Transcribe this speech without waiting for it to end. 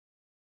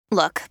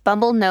Look,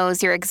 Bumble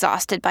knows you're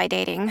exhausted by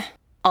dating.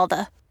 All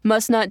the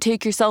must not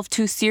take yourself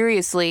too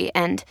seriously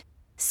and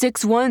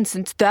 6'1"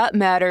 since that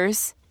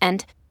matters.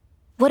 And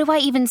what do I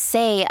even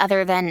say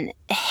other than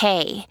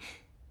hey?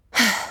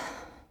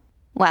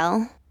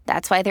 Well,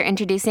 that's why they're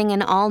introducing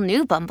an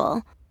all-new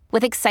Bumble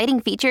with exciting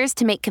features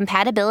to make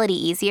compatibility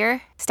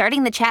easier,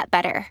 starting the chat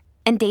better,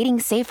 and dating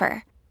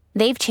safer.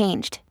 They've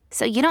changed,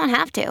 so you don't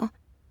have to.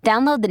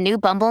 Download the new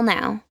Bumble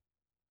now.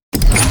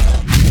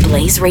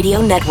 Blaze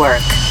Radio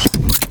Network.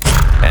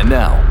 And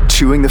now,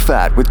 Chewing the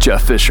Fat with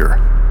Jeff Fisher.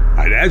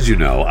 As you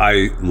know,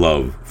 I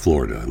love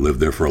Florida. I lived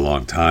there for a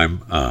long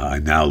time. I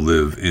now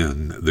live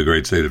in the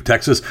great state of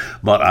Texas,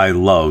 but I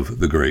love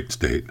the great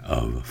state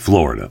of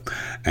Florida.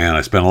 And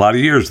I spent a lot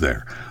of years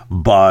there.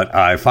 But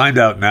I find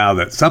out now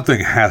that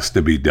something has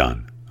to be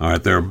done. All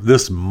right,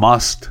 this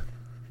must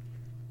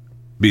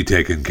be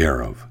taken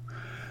care of.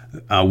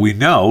 We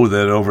know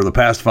that over the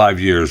past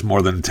 5 years,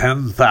 more than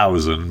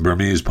 10,000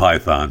 Burmese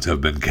pythons have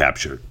been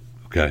captured.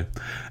 Okay.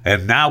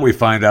 And now we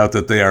find out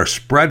that they are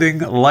spreading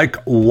like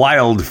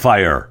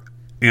wildfire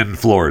in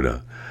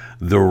Florida.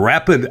 The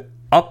rapid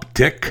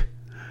uptick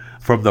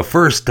from the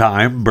first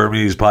time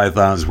Burmese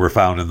pythons were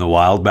found in the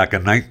wild back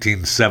in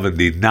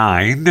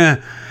 1979,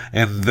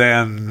 and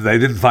then they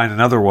didn't find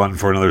another one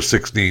for another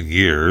 16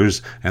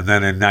 years, and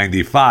then in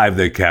 95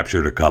 they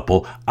captured a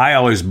couple. I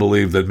always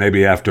believed that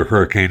maybe after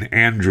Hurricane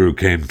Andrew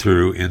came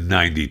through in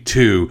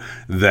 92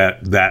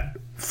 that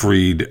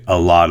freed a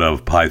lot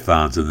of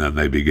pythons, and then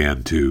they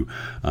began to,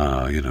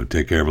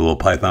 take care of a little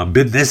python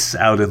business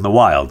out in the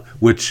wild,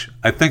 which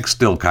I think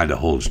still kind of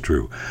holds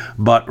true.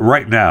 But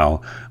right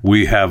now,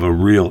 we have a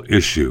real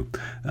issue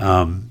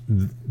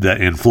that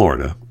in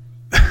Florida.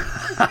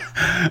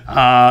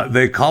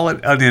 They call it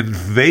an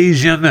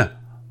invasion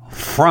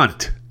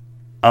front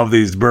of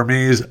these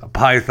Burmese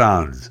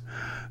pythons.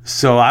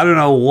 So I don't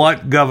know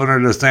what Governor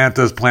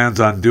DeSantis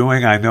plans on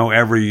doing. I know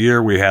every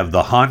year we have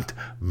the hunt.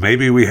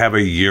 Maybe we have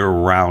a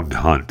year-round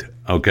hunt,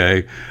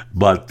 okay?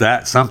 But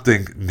that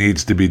something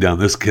needs to be done.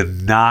 This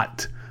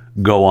cannot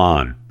go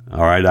on,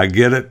 all right? I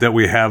get it that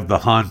we have the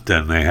hunt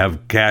and they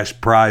have cash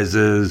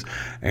prizes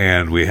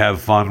and we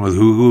have fun with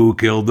who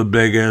killed the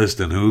biggest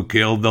and who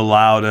killed the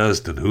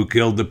loudest and who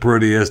killed the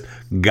prettiest.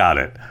 Got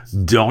it.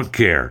 Don't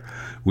care.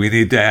 We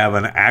need to have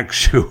an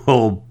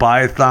actual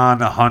python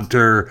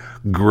hunter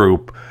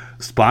group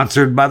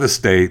sponsored by the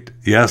state.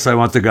 Yes, I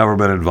want the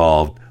government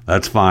involved.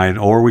 That's fine.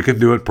 Or we can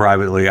do it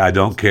privately. I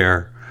don't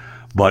care.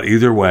 But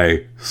either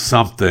way,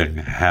 something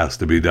has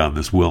to be done.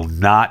 This will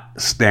not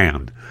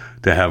stand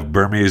to have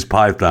Burmese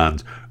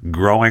pythons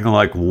growing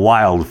like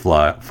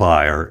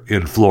wildfire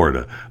in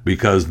Florida.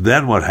 Because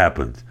then what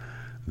happens?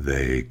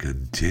 They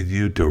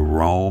continue to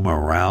roam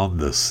around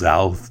the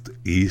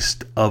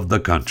southeast of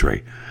the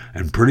country.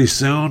 And pretty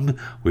soon,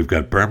 we've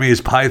got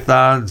Burmese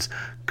pythons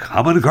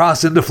coming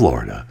across into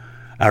Florida,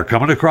 or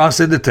coming across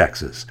into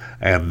Texas.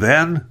 And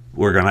then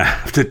we're going to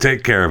have to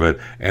take care of it,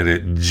 and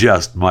it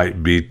just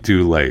might be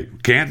too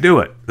late. Can't do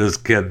it. This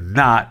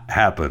cannot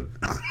happen.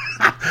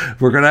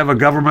 If we're going to have a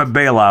government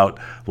bailout,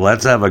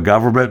 let's have a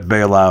government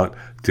bailout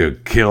to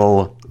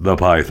kill the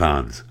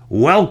pythons.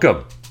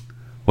 Welcome.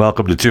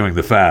 Welcome to Chewing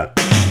the Fat.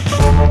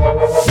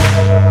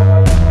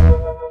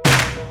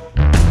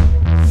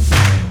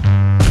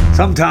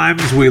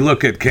 Sometimes we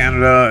look at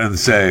Canada and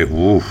say,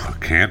 oof, I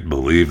can't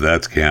believe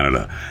that's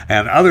Canada.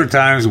 And other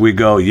times we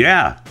go,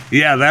 yeah,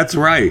 that's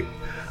right.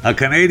 A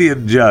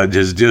Canadian judge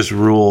has just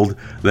ruled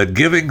that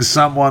giving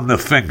someone the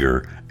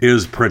finger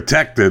is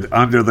protected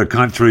under the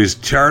country's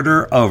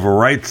Charter of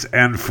Rights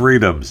and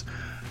Freedoms.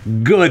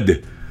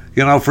 Good.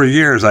 You know, for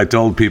years I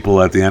told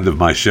people at the end of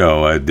my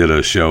show, I did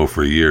a show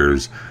for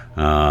years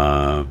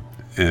called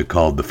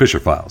The Fisher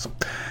Files.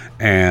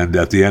 And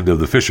at the end of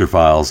The Fisher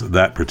Files,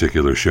 that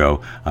particular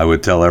show, I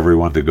would tell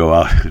everyone to go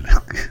out and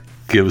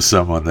give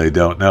someone they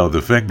don't know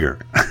the finger.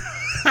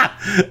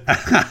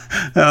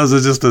 That was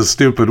just a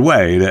stupid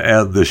way to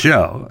end the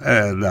show.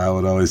 And I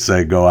would always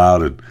say, go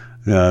out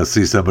and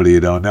see somebody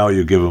you don't know,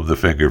 you give them the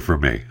finger for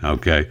me,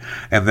 okay?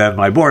 And then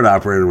my board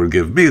operator would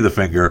give me the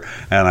finger,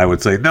 and I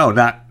would say, no,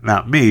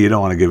 not me. You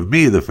don't want to give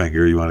me the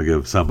finger. You want to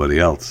give somebody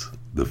else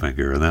the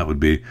finger. And that would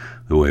be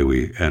the way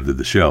we ended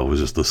the show. It was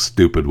just a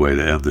stupid way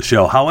to end the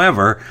show.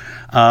 However,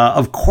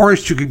 of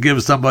course you can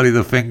give somebody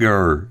the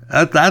finger.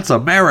 That's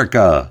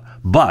America.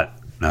 But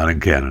not in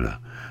Canada.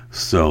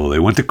 So they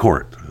went to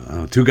court.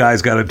 Two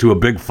guys got into a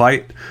big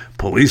fight.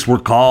 Police were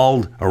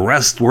called.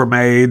 Arrests were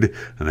made.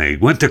 And they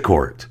went to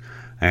court.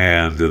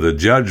 And the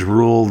judge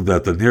ruled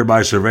that the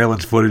nearby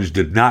surveillance footage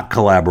did not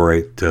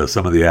collaborate to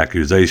some of the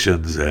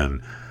accusations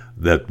and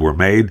that were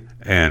made.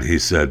 And he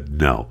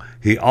said no.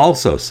 He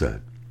also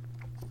said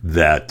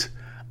that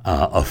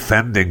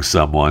offending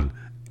someone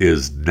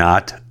is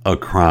not a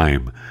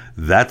crime.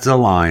 That's a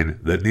line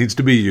that needs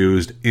to be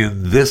used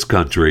in this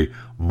country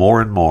more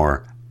and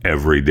more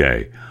every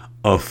day.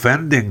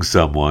 Offending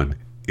someone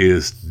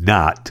is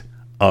not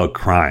a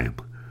crime.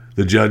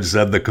 The judge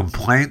said the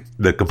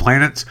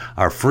complainants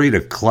are free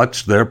to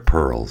clutch their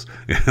pearls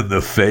in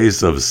the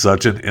face of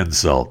such an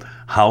insult.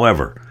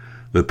 However,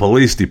 the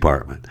police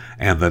department,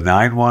 and the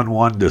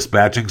 911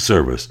 dispatching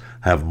service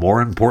have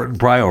more important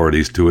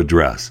priorities to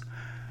address.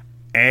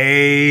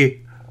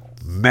 Amen.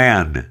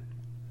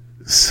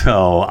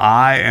 So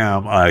I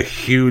am a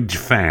huge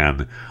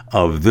fan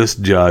of this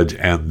judge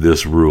and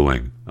this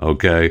ruling,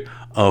 okay?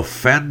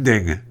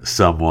 Offending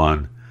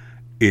someone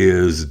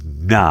is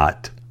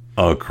not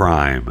a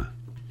crime.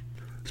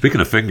 Speaking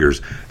of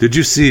fingers, did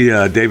you see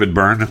David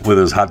Byrne with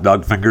his hot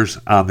dog fingers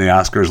on the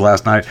Oscars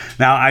last night?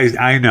 Now,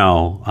 I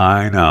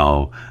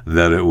know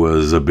that it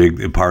was a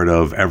big part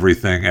of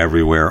Everything,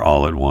 Everywhere,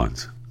 All at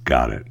Once.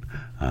 Got it.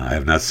 I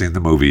have not seen the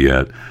movie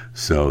yet.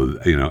 So,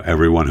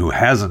 everyone who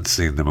hasn't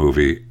seen the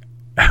movie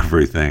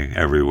Everything,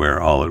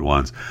 Everywhere, All at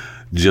Once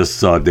just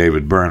saw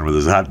David Byrne with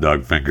his hot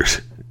dog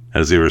fingers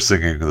as he was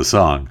singing the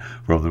song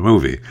from the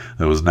movie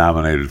that was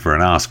nominated for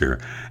an Oscar.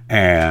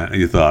 And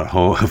you thought,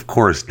 oh, of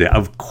course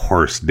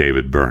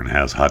David Byrne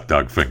has hot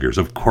dog fingers.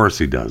 Of course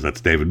he does. That's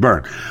David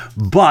Byrne.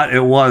 But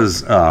it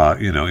was,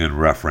 in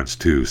reference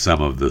to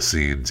some of the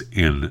scenes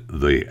in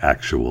the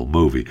actual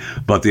movie.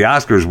 But the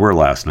Oscars were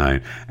last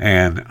night,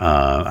 and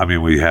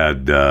we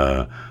had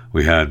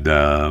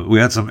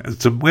some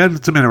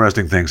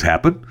interesting things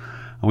happen.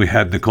 We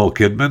had Nicole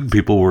Kidman.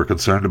 People were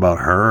concerned about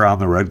her on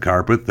the red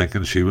carpet,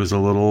 thinking she was a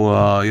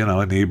little,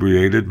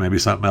 inebriated, maybe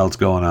something else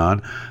going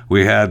on.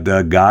 We had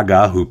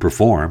Gaga, who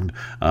performed.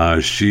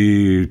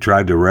 She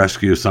tried to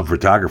rescue some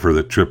photographer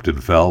that tripped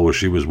and fell where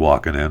she was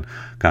walking in.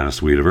 Kind of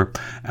sweet of her.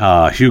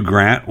 Hugh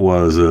Grant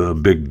was a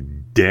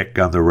big dick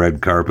on the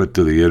red carpet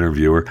to the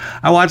interviewer.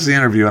 I watched the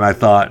interview and I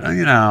thought,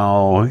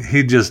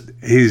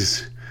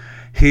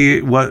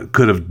 he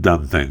could have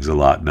done things a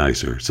lot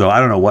nicer. So I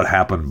don't know what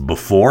happened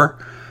before.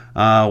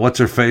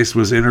 What's-her-face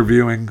was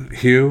interviewing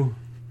Hugh?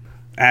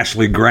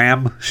 Ashley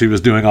Graham. She was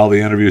doing all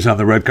the interviews on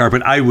the red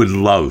carpet. I would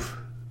love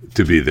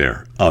to be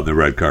there on the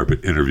red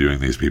carpet interviewing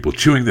these people.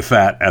 Chewing the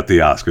fat at the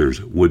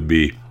Oscars would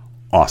be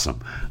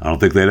awesome. I don't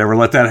think they'd ever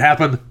let that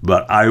happen,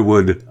 but I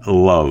would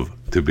love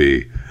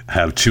to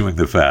have chewing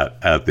the fat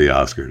at the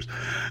Oscars.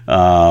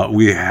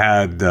 We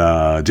had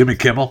Jimmy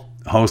Kimmel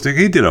hosting.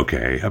 He did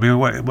okay. I mean,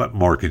 what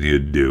more can you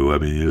do? I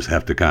mean, you just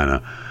have to kind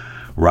of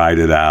ride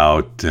it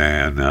out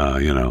and,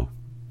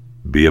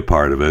 be a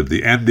part of it.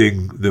 The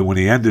ending, when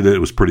he ended it, it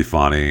was pretty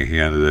funny.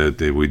 He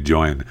ended it, we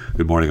joined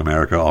Good Morning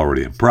America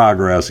already in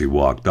progress. He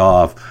walked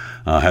off,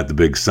 had the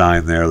big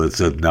sign there that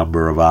said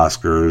number of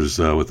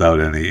Oscars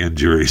without any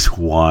injuries,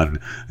 1.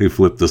 He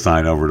flipped the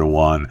sign over to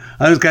 1.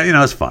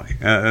 It's funny.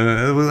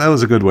 That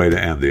was a good way to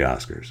end the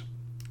Oscars.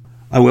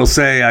 I will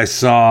say I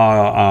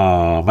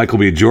saw Michael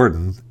B.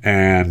 Jordan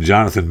and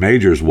Jonathan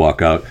Majors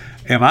walk out.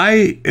 Am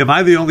I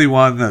the only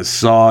one that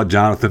saw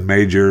Jonathan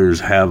Majors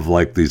have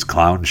like these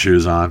clown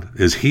shoes on?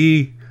 Does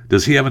he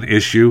have an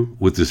issue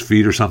with his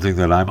feet or something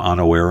that I'm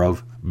unaware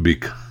of?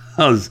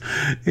 Because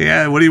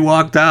when he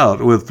walked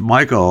out with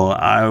Michael,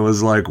 I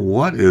was like,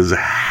 what is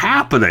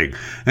happening?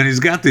 And he's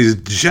got these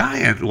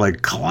giant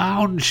like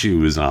clown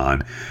shoes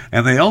on,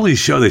 and they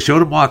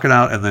showed him walking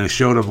out, and then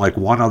showed him like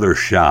one other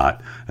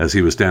shot as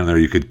he was standing there.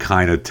 You could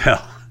kind of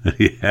tell that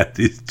he had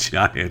these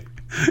giant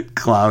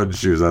clown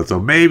shoes on. So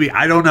maybe,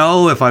 I don't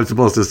know if I'm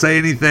supposed to say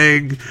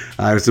anything.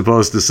 I'm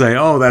supposed to say,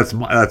 oh,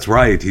 that's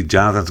right.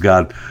 Jonathan's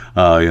got,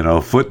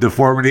 foot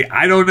deformity.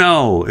 I don't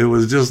know. It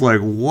was just like,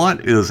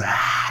 what is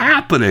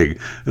happening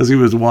as he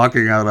was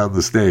walking out on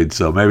the stage?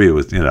 So maybe it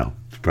was,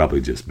 it's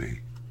probably just me.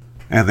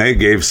 And they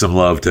gave some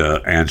love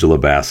to Angela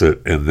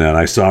Bassett. And then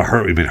I saw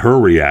her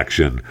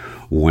reaction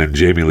when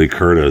Jamie Lee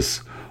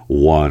Curtis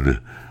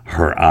won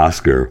her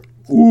Oscar.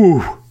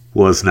 Ooh,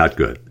 was not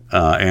good.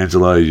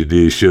 Angela,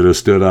 you should have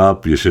stood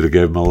up. You should have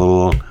given him a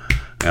little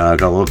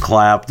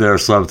clap there,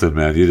 something,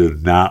 man. You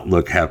did not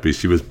look happy.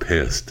 She was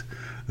pissed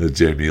that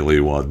Jamie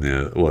Lee won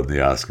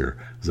the Oscar.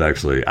 It was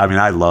actually,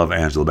 I love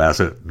Angela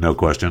Bassett, no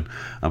question,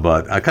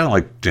 but I kind of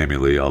like Jamie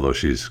Lee, although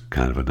she's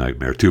kind of a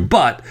nightmare too.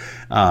 But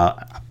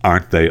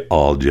aren't they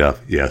all,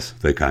 Jeff? Yes,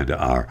 they kind of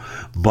are.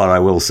 But I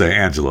will say,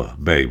 Angela,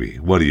 baby,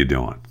 what are you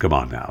doing? Come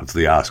on now. It's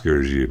the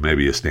Oscars.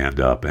 Maybe you stand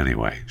up.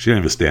 Anyway, she didn't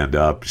even stand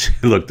up. She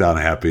looked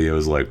unhappy. It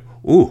was like,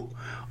 ooh,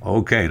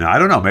 okay. Now, I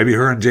don't know. Maybe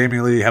her and Jamie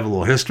Lee have a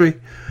little history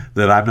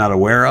that I'm not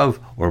aware of,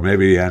 or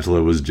maybe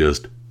Angela was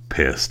just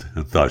pissed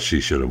and thought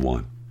she should have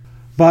won.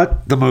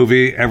 But the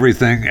movie,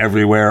 Everything,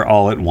 Everywhere,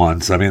 All at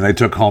Once, they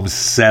took home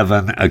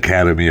 7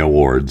 Academy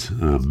Awards.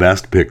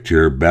 Best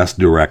Picture, Best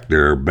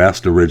Director,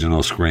 Best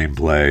Original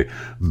Screenplay,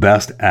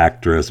 Best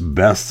Actress,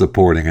 Best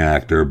Supporting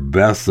Actor,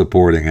 Best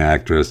Supporting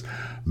Actress,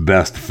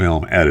 Best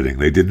Film Editing.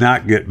 They did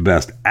not get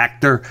Best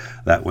Actor.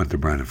 That went to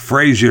Brendan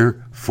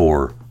Fraser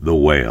for The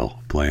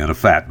Whale, playing a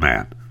fat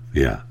man.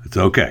 Yeah, it's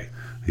okay.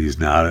 He's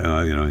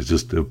not, he's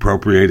just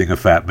appropriating a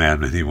fat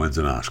man and he wins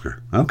an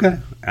Oscar. Okay,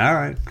 all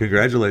right.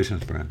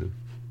 Congratulations, Brendan.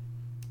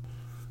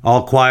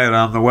 All Quiet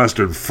on the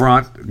Western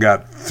Front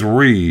got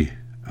 3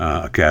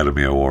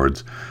 Academy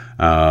Awards.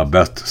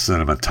 Best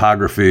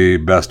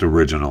Cinematography, Best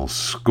Original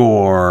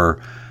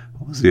Score.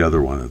 What was the other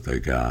one that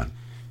they got?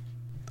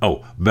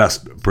 Oh,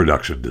 Best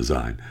Production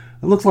Design.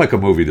 It looks like a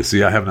movie to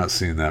see. I have not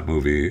seen that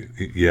movie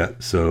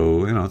yet,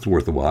 so, it's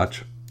worth a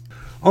watch.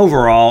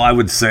 overall, I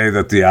would say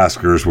that the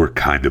Oscars were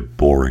kind of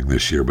boring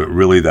this year, but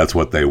really that's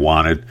what they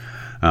wanted.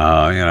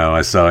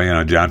 I saw,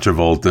 John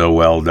Travolta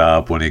welled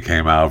up when he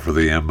came out for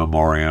the In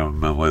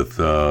Memoriam with,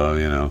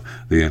 the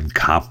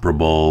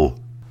incomparable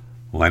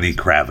Lenny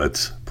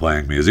Kravitz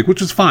playing music,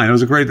 which was fine. It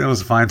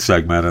was a fine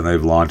segment, and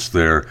they've launched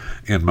their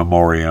In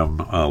Memoriam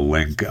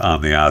link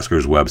on the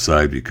Oscars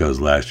website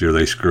because last year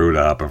they screwed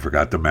up and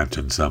forgot to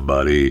mention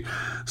somebody.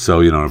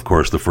 So, of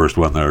course, the first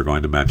one they're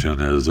going to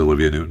mention is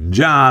Olivia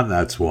Newton-John.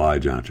 That's why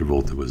John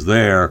Travolta was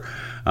there.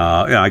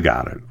 I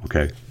got it.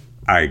 Okay.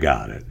 I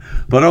got it.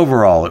 But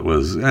overall, it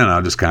was,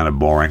 just kind of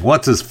boring.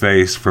 What's his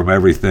face from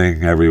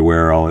Everything,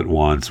 Everywhere, All at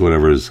Once,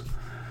 whatever his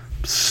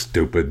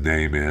stupid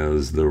name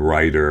is, the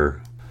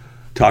writer,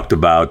 talked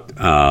about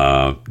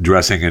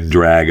dressing in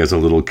drag as a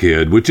little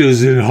kid, which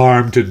is in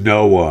harm to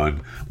no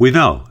one. We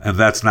know, and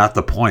that's not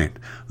the point.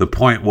 The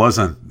point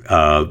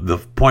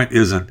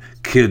isn't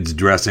kids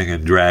dressing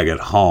in drag at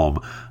home.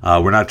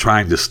 We're not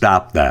trying to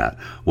stop that.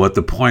 What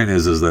the point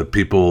is that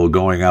people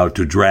going out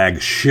to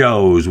drag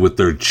shows with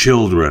their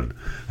children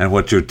and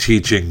what you're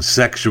teaching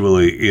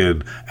sexually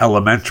in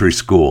elementary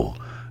school.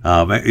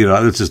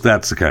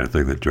 That's the kind of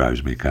thing that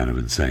drives me kind of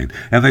insane.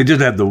 And they just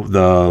had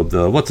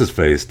the what's his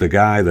face, the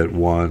guy that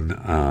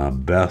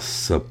won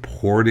Best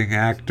Supporting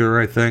Actor,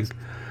 I think,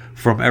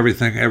 from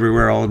Everything,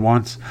 Everywhere, All at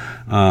Once.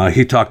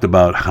 He talked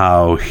about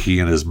how he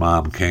and his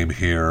mom came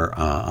here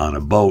on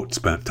a boat,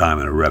 spent time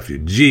in a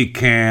refugee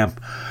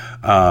camp,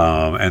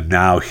 and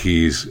now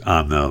he's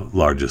on the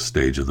largest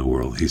stage in the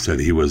world. He said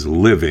he was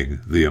living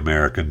the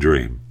American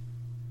dream.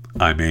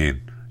 I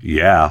mean,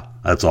 yeah,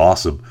 that's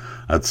awesome.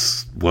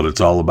 That's what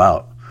it's all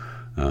about.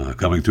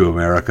 Coming to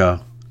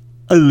America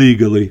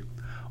illegally,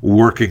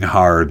 working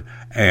hard,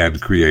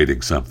 and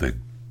creating something.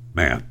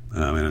 Man,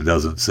 it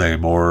doesn't say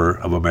more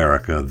of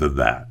America than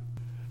that.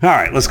 All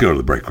right, let's go to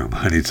the break room.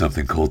 I need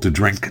something cold to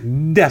drink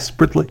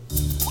desperately.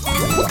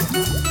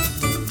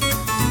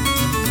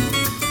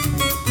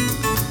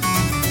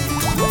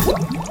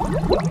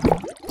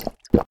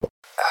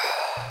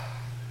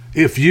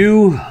 If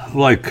you,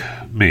 like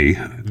me,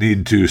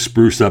 need to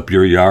spruce up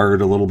your yard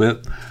a little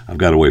bit, I've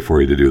got a way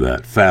for you to do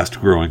that.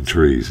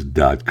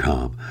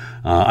 FastGrowingTrees.com.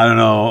 I don't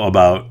know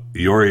about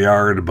your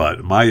yard,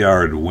 but my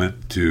yard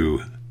went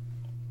to,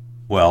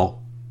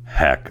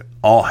 heck.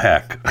 All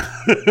heck.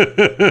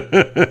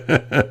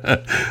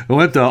 It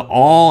went to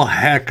all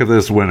heck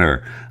this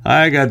winter.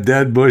 I got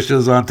dead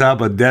bushes on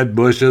top of dead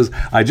bushes.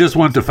 I just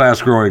went to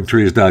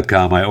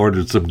FastGrowingTrees.com. I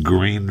ordered some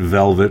green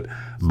velvet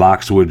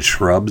boxwood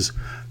shrubs.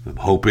 I'm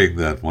hoping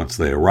that once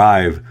they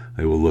arrive,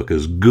 they will look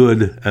as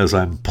good as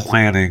I'm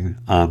planning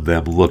on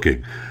them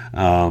looking.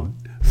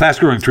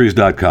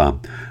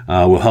 FastGrowingTrees.com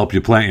will help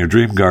you plant your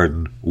dream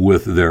garden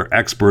with their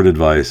expert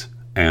advice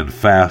and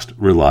fast,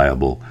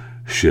 reliable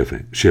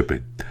shipping.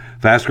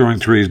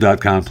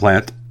 FastGrowingTrees.com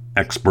plant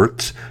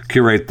experts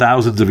curate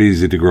thousands of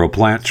easy-to-grow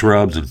plant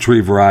shrubs and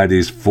tree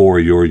varieties for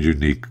your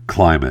unique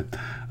climate.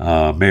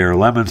 Mayor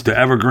lemons to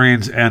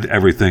evergreens and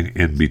everything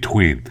in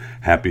between.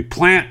 Happy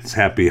plants,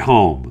 happy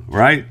home,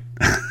 right?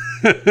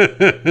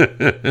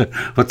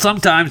 But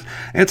sometimes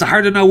it's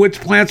hard to know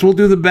which plants will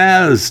do the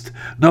best.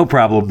 No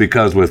problem,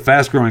 because with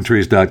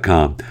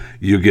FastGrowingTrees.com,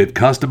 you get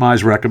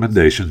customized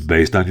recommendations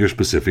based on your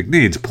specific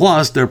needs.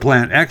 Plus, their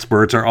plant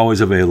experts are always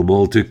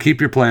available to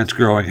keep your plants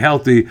growing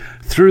healthy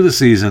through the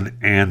season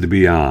and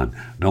beyond.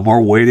 No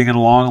more waiting in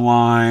long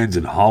lines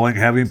and hauling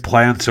heavy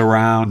plants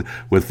around.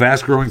 With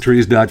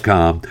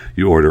FastGrowingTrees.com,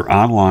 you order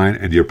online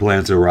and your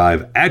plants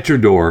arrive at your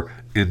door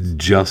in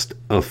just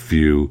a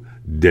few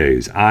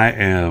days. I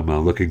am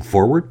looking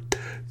forward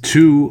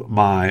to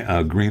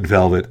my green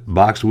velvet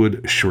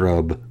boxwood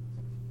shrub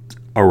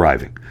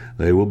arriving.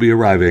 They will be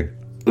arriving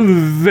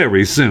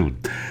very soon.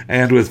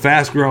 And with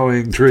Fast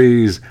Growing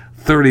Trees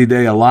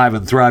 30-day Alive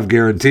and Thrive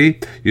guarantee,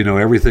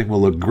 everything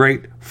will look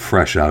great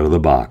fresh out of the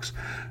box.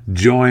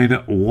 Join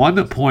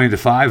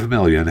 1.5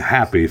 million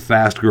happy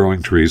Fast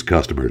Growing Trees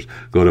customers.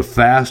 Go to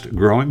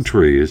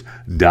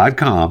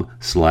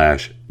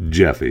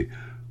fastgrowingtrees.com/Jeffy.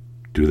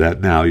 Do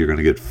that now. You're going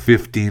to get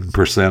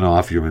 15%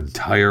 off your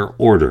entire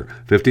order.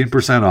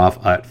 15% off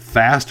at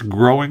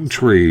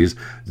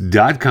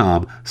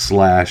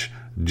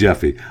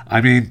fastgrowingtrees.com/Jeffy.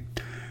 I mean,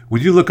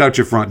 when you look out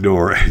your front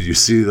door and you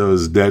see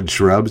those dead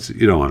shrubs,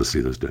 you don't want to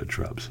see those dead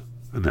shrubs.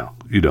 No,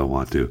 you don't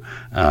want to.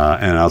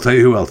 And I'll tell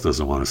you who else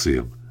doesn't want to see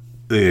them.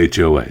 The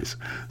HOAs.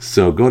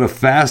 So go to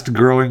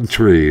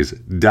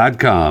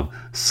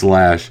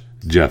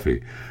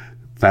fastgrowingtrees.com/Jeffy.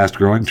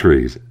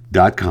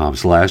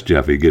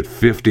 fastgrowingtrees.com/Jeffy. Get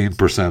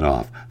 15%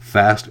 off.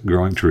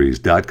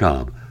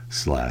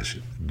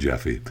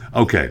 fastgrowingtrees.com/Jeffy.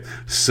 Okay,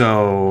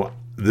 so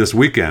this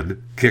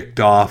weekend kicked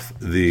off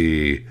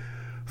the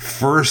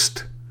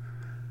first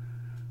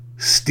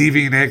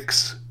Stevie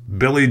Nicks,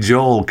 Billy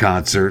Joel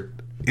concert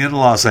in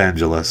Los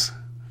Angeles.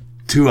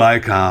 Two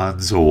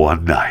icons,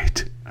 one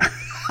night.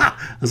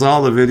 That's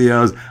all the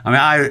videos. I mean,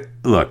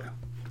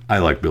 I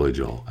like Billy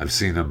Joel. I've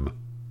seen him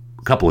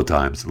a couple of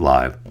times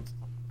live.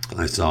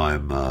 I saw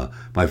him,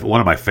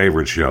 one of my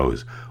favorite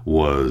shows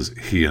was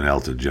he and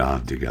Elton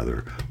John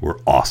together were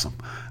awesome.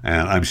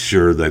 And I'm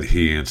sure that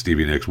he and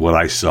Stevie Nicks, what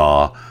I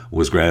saw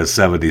was great.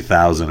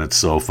 70,000 at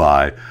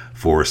SoFi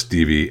for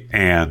Stevie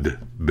and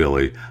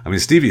Billy. I mean,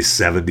 Stevie's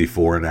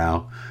 74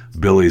 now.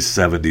 Billy's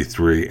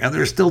 73. And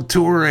they're still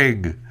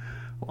touring.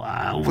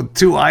 Wow, with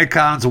two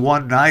icons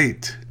one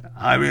night.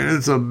 I mean,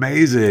 it's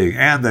amazing.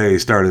 And they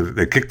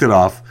kicked it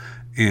off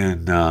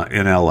in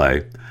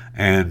L.A.,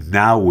 and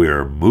now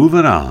we're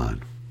moving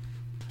on.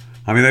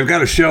 I mean, they've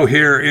got a show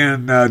here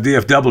in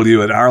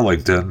DFW at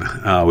Arlington,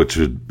 which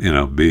would,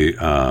 be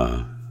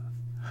the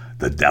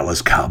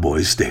Dallas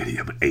Cowboys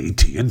Stadium,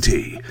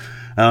 AT&T.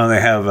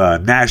 They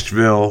have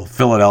Nashville,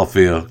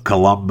 Philadelphia,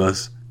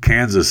 Columbus,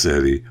 Kansas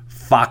City,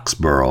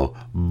 Foxborough,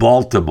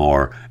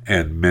 Baltimore,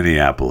 and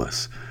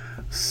Minneapolis.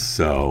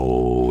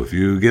 So if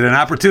you get an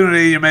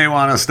opportunity, you may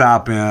want to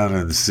stop in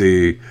and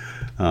see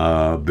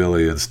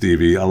Billy and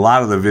Stevie. A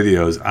lot of the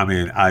videos, I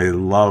mean, I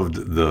loved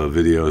the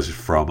videos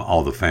from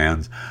all the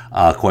fans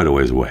quite a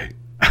ways away.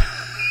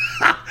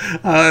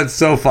 It's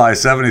SoFi,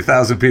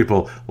 70,000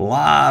 people. A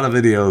lot of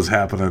videos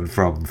happening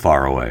from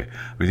far away.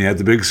 I mean, you had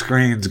the big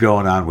screens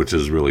going on, which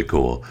is really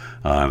cool.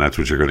 And that's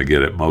what you're going to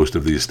get at most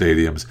of these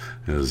stadiums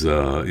is,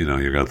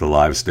 you got the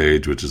live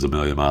stage, which is a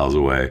million miles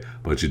away,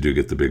 but you do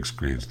get the big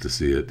screens to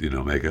see it,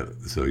 make it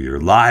so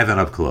you're live and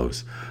up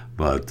close.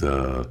 But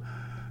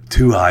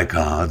two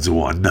icons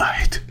one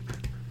night.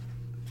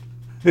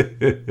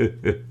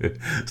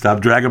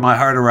 Stop dragging my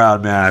heart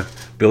around, man.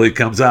 Billy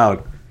comes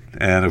out.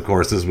 And, of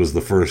course, this was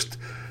the first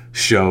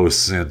show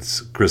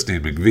since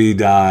Christine McVie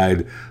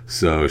died.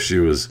 So she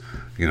was,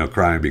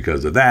 crying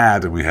because of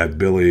that. And we had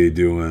Billy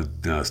doing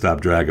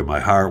Stop Dragging My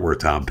Heart where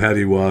Tom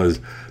Petty was.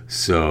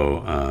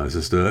 So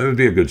it would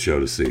be a good show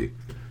to see.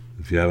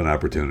 If you have an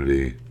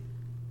opportunity,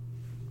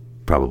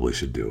 probably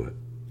should do it.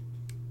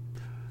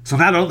 So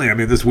not only,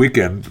 this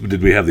weekend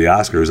did we have the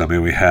Oscars.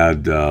 We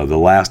had The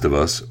Last of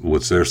Us,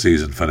 which their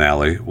season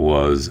finale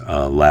was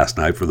last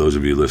night. For those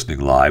of you listening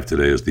live,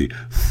 today is the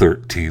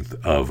 13th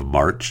of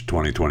March,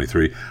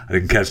 2023. I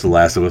didn't catch The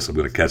Last of Us. I'm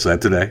going to catch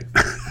that today.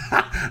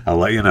 I'll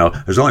let you know.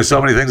 There's only so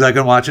many things I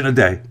can watch in a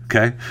day,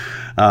 okay?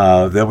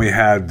 Then we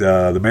had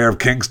The Mayor of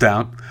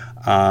Kingstown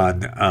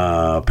on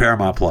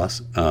Paramount Plus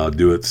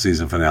do its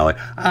season finale.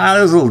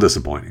 That was a little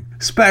disappointing.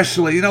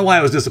 Especially, you know why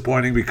it was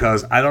disappointing?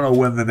 Because I don't know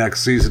when the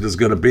next season is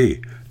going to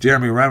be.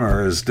 Jeremy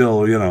Renner is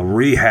still,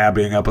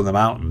 rehabbing up in the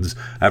mountains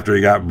after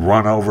he got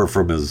run over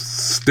from his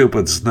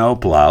stupid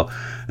snowplow.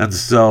 And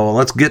so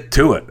let's get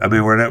to it.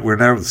 We're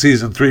never,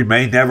 season 3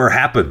 may never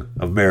happen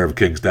of Mayor of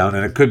Kingstown,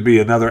 and it could be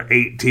another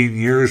 18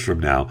 years from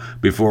now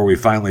before we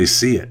finally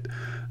see it.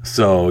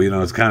 So,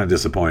 it's kind of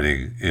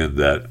disappointing in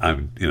that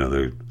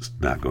there's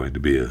not going to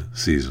be a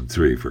season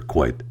 3 for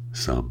quite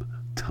some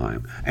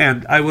time.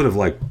 And I would have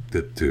liked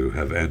it to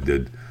have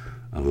ended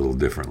a little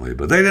differently,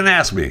 but they didn't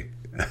ask me.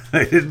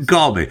 They didn't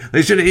call me.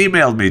 They should have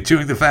emailed me,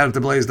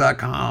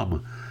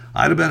 chewingthefat@theblaze.com.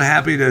 I'd have been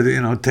happy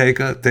to,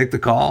 take the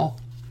call.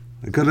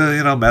 They could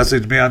have,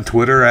 messaged me on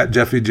Twitter at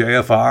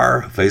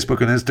JeffyJFR.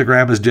 Facebook and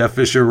Instagram is Jeff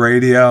Fisher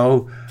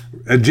Radio.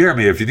 And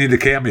Jeremy, if you need a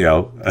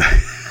cameo,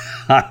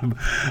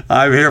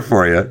 I'm here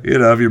for you.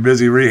 If you're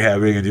busy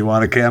rehabbing and you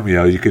want a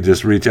cameo, you could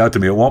just reach out to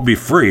me. It won't be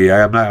free.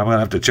 I'm going to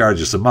have to charge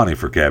you some money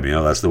for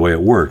Cameo. That's the way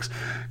it works.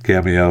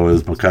 Cameo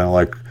is kind of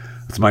like,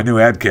 it's my new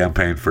ad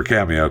campaign for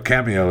Cameo.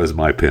 Cameo is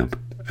my pimp.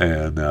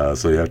 And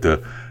so you have to,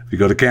 if you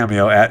go to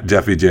Cameo at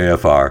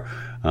JeffyJFR,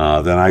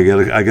 then I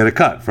get a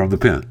cut from the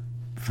pin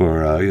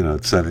for,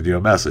 sending you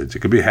a message. It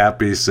could be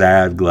happy,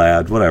 sad,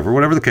 glad,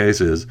 whatever the case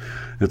is.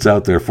 It's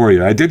out there for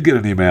you. I did get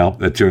an email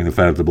at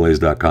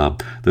chewingthefat@theblaze.com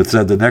that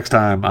said the next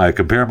time I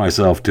compare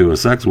myself to a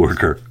sex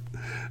worker,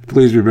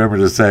 please remember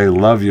to say,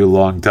 love you,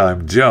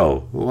 long-time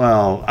Joe.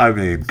 Well,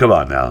 come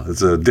on now.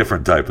 It's a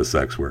different type of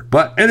sex work.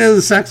 But it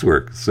is sex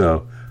work.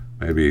 So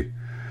maybe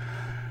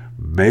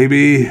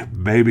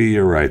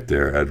you're right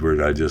there,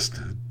 Edward. I just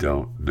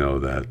don't know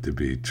that to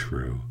be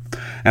true.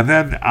 And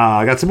then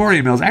I got some more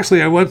emails.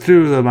 Actually, I went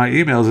through my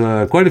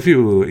emails, quite a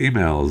few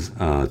emails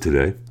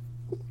today.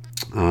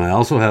 I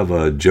also have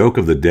a joke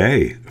of the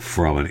day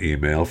from an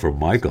email from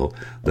Michael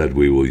that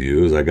we will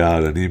use. I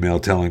got an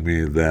email telling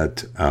me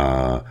that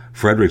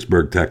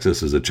Fredericksburg,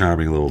 Texas is a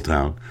charming little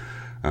town.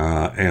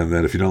 And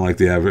that if you don't like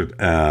the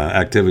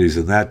activities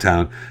in that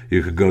town,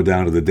 you can go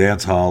down to the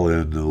dance hall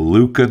in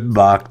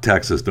Luckenbach,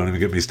 Texas. Don't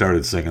even get me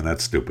started singing that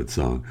stupid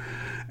song.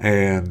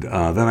 And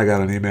then I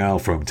got an email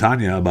from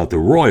Tanya about the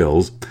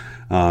Royals,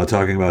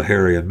 talking about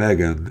Harry and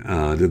Meghan.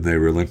 Didn't they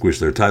relinquish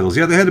their titles?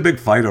 Yeah, they had a big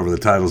fight over the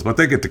titles, but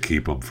they get to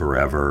keep them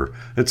forever.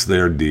 It's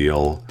their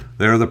deal.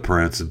 They're the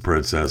prince and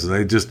princess.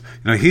 They just,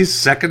 he's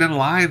second in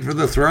line for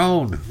the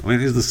throne.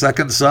 He's the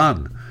second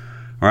son,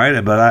 right?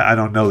 But I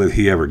don't know that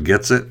he ever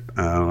gets it.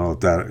 I don't know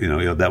if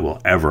that, that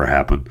will ever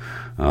happen.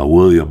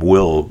 William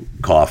will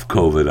cough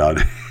COVID on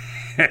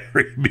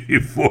Harry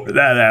before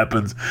that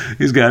happens.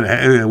 He's got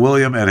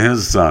William and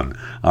his son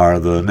are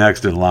the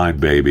next in line,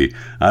 baby.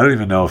 I don't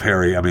even know if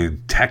Harry,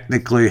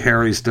 technically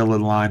Harry's still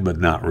in line, but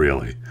not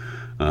really.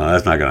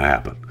 That's not going to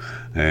happen.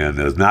 And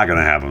it's not going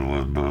to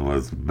happen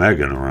with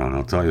Meghan around,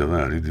 I'll tell you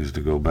that. He needs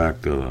to go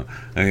back to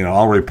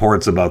all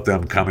reports about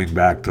them coming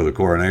back to the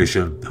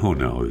coronation, who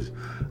knows?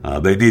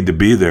 They need to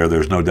be there,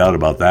 there's no doubt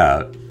about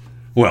that.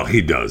 Well,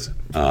 he does.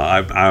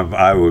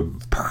 I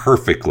would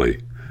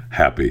perfectly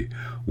happy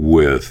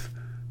with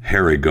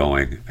Harry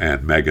going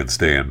and Meghan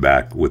staying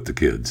back with the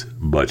kids.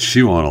 But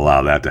she won't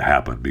allow that to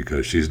happen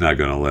because she's not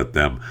going to let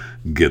them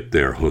get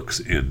their hooks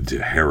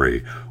into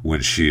Harry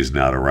when she's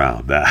not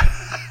around.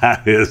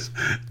 That is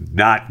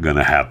not going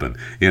to happen.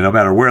 No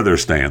matter where they're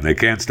staying. They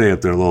can't stay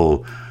at their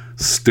little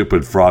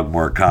stupid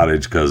Frogmore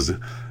cottage because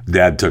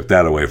Dad took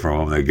that away from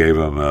them. They gave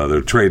them,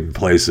 they're trading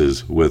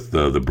places with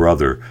the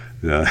brother.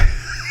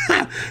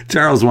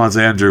 Charles wants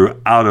Andrew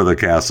out of the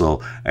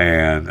castle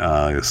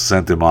and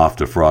sent him off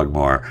to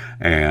Frogmore.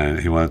 And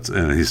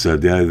he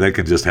said, yeah, they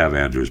can just have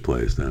Andrew's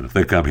place then. If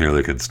they come here,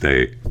 they can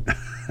stay.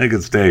 They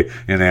can stay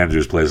in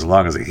Andrew's place as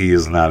long as he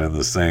is not in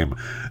the same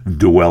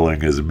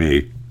dwelling as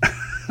me.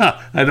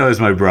 I know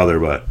he's my brother,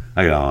 but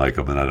I don't like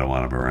him and I don't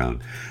want him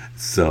around.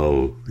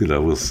 So,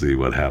 we'll see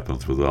what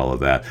happens with all of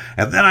that.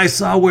 And then I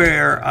saw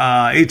where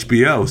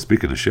HBO,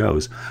 speaking of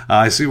shows,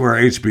 I see where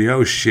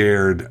HBO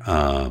shared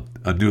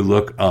a new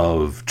look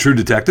of True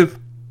Detective.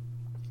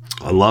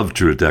 I love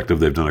True Detective.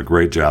 They've done a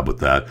great job with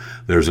that.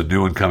 There's a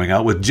new one coming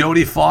out with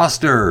Jodie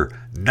Foster,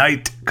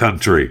 Night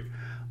Country.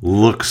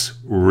 Looks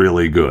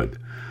really good.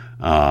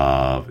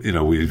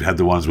 We've had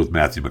the ones with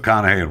Matthew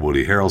McConaughey and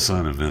Woody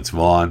Harrelson and Vince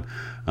Vaughn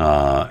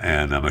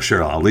and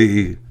Mahershala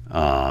Ali.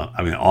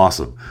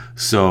 Awesome.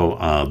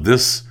 So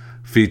this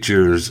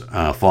features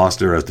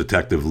Foster as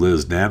Detective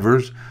Liz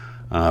Danvers,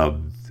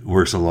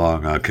 works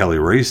along Kelly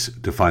Race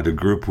to find a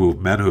group of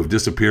men who have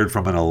disappeared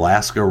from an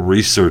Alaska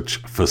research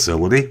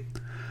facility.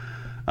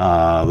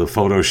 The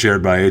photo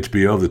shared by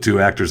HBO of the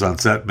two actors on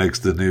set makes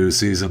the new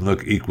season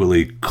look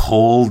equally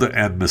cold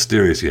and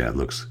mysterious. Yeah, it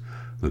looks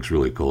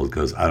really cold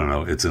because, I don't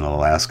know, it's in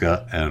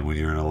Alaska, and when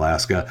you're in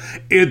Alaska,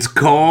 it's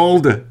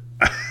cold.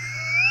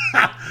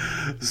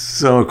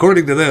 So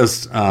according to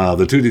this,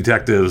 the two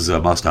detectives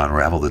must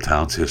unravel the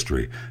town's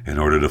history in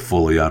order to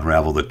fully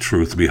unravel the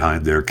truth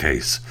behind their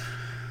case.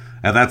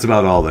 And that's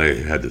about all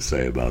they had to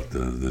say about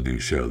the new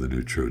show, the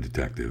new True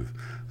Detective.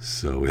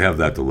 So we have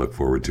that to look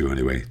forward to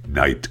anyway,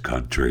 Night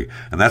Country.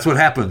 And that's what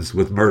happens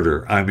with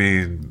murder. I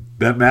mean,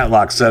 Ben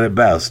Matlock said it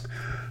best.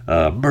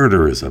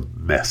 Murder is a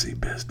messy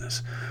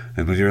business.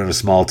 And when you're in a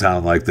small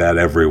town like that,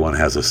 everyone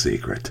has a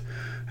secret.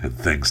 And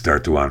things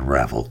start to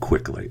unravel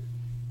quickly.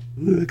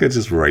 I could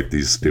just write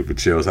these stupid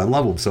shows. I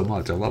love them so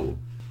much. I love them.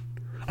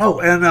 Oh,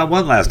 and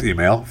one last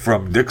email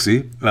from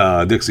Dixie.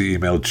 Dixie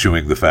emailed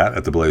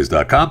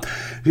chewingthefat@theblaze.com.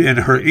 In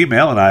her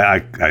email, and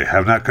I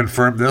have not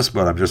confirmed this,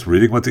 but I'm just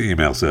reading what the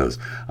email says.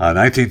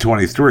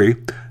 1923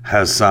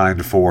 has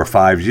signed for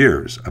 5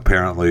 years.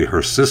 Apparently,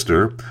 her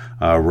sister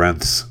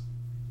rents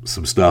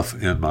some stuff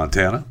in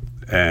Montana,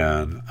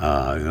 and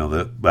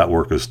that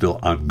work is still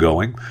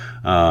ongoing.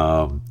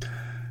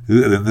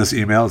 In this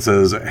email, it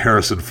says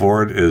Harrison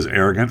Ford is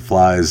arrogant,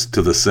 flies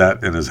to the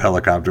set in his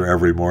helicopter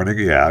every morning.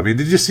 Yeah, I mean,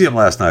 did you see him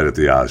last night at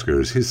the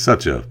Oscars? He's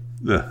such a...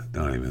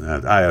 don't even...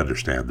 I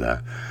understand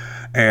that.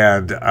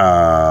 And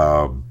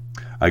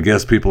I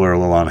guess people are a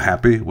little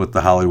unhappy with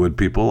the Hollywood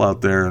people out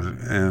there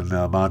in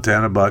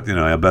Montana, but,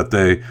 I bet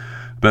they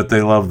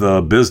love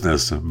the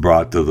business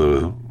brought to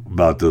the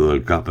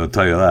company, I'll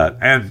tell you that.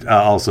 And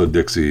also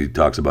Dixie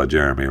talks about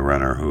Jeremy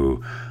Renner,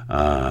 who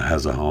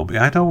has a home.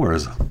 Yeah, I know where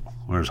his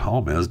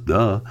home is,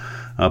 duh.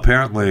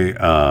 Apparently,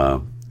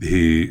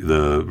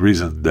 the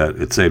reason that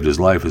it saved his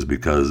life is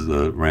because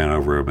ran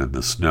over him in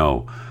the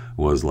snow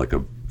was like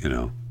a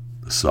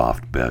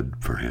soft bed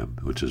for him,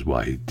 which is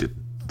why he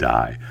didn't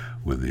die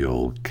when the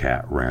old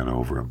cat ran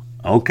over him.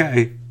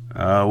 Okay,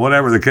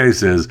 whatever the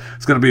case is,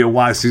 it's going to be a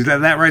wise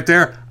season. That right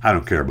there, I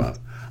don't care about.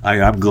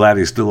 I'm glad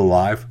he's still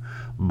alive,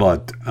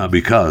 but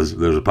because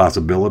there's a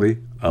possibility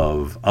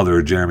of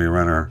other Jeremy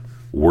Renner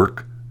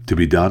work to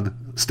be done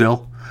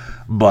still.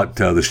 But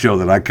the show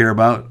that I care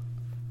about,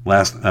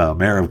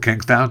 Mayor of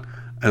Kingstown,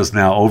 is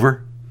now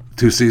over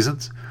 2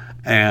 seasons.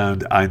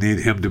 And I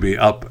need him to be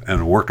up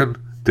and working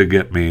to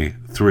get me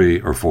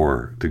 3 or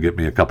 4, to get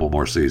me a couple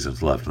more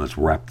seasons left. And let's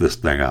wrap this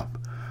thing up.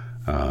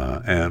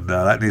 And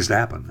that needs to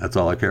happen. That's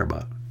all I care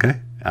about. Okay?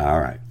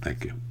 All right.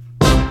 Thank you.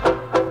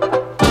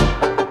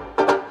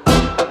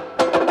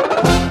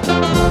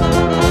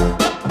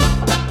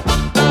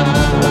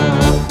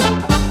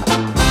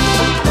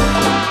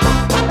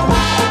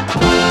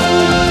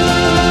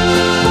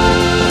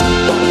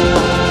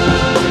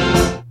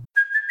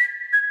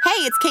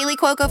 It's Kaylee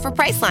Cuoco for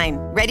Priceline.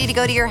 Ready to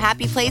go to your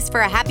happy place for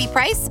a happy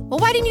price? Well,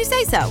 why didn't you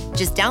say so?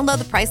 Just download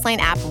the Priceline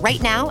app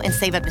right now and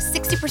save up to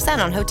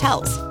 60% on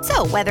hotels.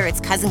 So whether it's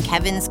Cousin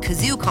Kevin's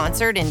Kazoo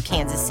Concert in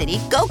Kansas City,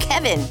 go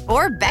Kevin,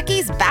 or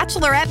Becky's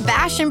Bachelorette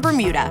Bash in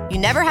Bermuda, you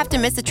never have to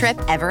miss a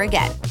trip ever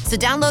again. So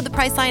download the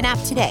Priceline app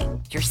today.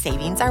 Your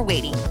savings are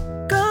waiting.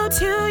 Go to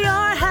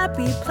your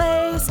happy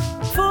place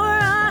for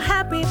a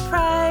happy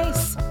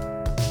price.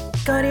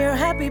 Go to your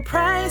happy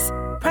price,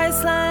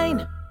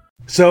 Priceline.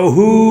 So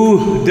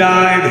who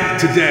died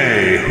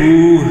today?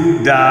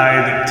 Who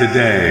died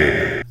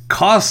today?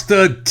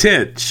 Kosta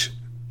Titch.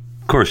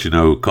 Of course, you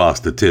know who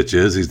Kosta Titch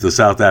is. He's the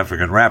South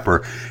African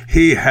rapper.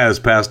 He has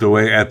passed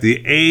away at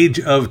the age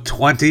of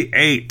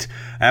 28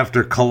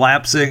 after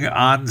collapsing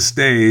on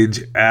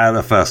stage at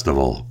a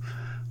festival.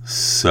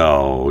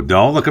 So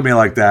don't look at me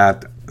like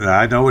that.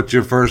 I know what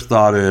your first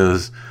thought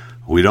is.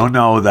 We don't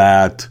know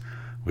that.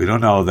 We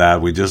don't know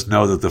that. We just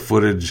know that the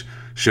footage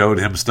showed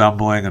him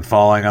stumbling and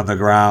falling on the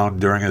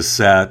ground during his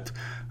set,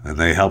 and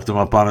they helped him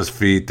up on his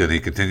feet, and he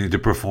continued to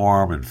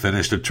perform and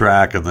finished the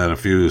track, and then a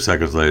few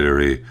seconds later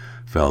he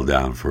fell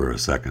down for a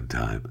second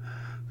time.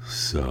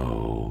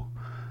 So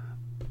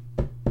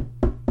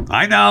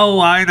I know.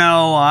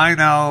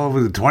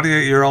 The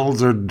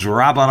 28-year-olds are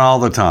dropping all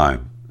the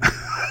time.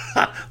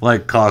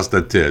 Like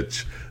Kosta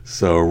Titch.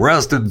 So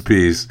rest in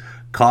peace,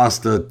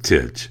 Kosta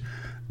Titch,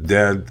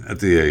 dead at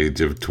the age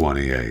of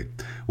 28.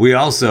 We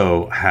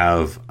also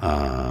have,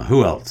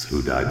 who else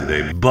who died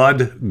today?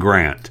 Bud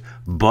Grant.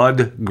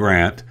 Bud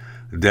Grant,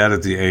 dead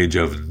at the age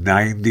of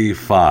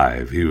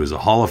 95. He was a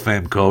Hall of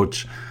Fame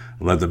coach,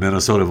 led the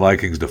Minnesota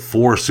Vikings to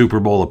 4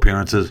 Super Bowl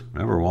appearances.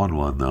 Never won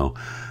one, though.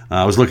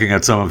 I was looking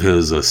at some of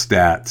his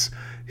stats.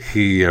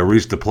 He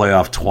reached the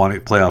playoffs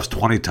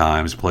 20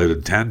 times, played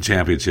in 10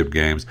 championship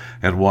games,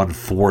 and won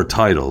 4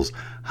 titles.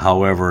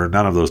 However,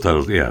 none of those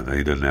titles, he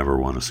didn't ever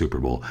win a Super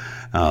Bowl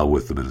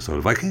with the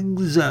Minnesota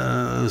Vikings.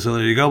 So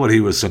there you go. But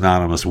he was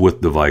synonymous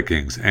with the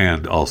Vikings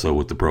and also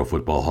with the Pro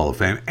Football Hall of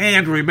Fame.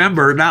 And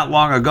remember, not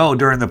long ago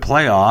during the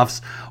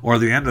playoffs or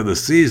the end of the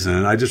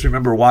season, I just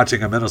remember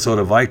watching a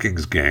Minnesota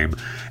Vikings game,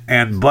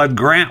 and Bud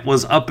Grant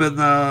was up in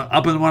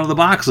one of the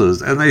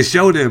boxes, and they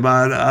showed him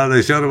on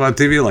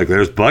TV, like,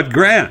 there's Bud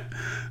Grant.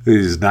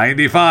 He's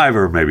 95,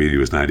 or maybe he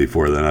was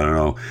 94 then, I don't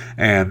know.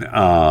 And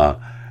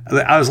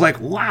I was like,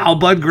 wow,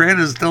 Bud Grant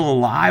is still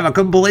alive. I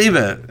couldn't believe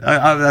it.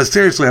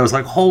 Seriously, I was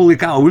like, holy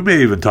cow. We may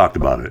have even talked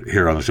about it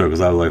here on the show,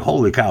 because I was like,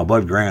 holy cow,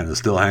 Bud Grant is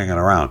still hanging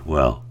around.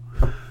 Well,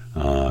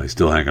 he's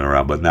still hanging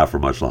around, but not for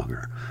much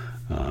longer.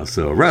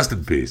 So rest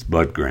in peace,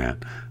 Bud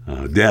Grant,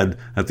 dead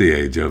at the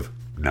age of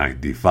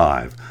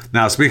 95.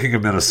 Now, speaking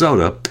of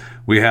Minnesota,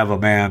 we have a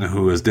man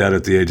who is dead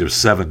at the age of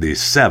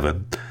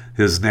 77.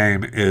 His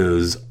name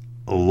is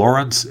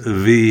Lawrence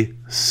V.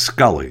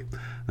 Scully.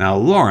 Now,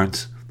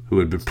 Lawrence, who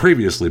had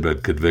previously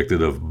been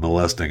convicted of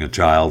molesting a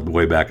child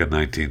way back in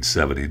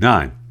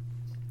 1979.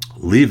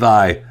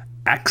 Levi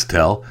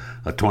Axtell,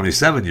 a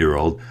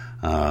 27-year-old,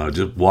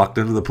 just walked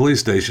into the police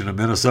station in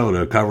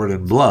Minnesota covered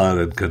in blood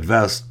and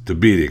confessed to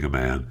beating a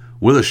man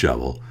with a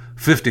shovel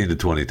 15 to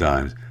 20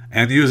 times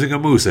and using a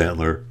moose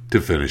antler to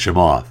finish him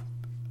off.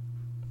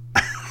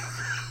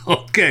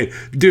 Okay,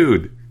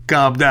 dude,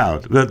 calm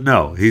down. But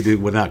no,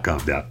 would not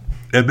calm down.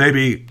 And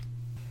maybe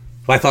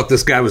if I thought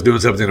this guy was doing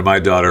something to my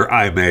daughter,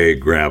 I may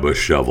grab a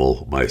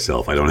shovel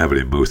myself. I don't have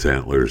any moose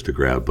antlers to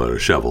grab, but a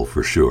shovel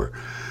for sure.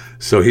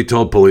 So he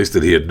told police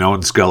that he had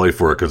known Scully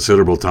for a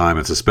considerable time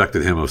and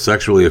suspected him of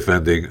sexually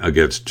offending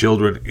against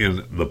children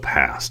in the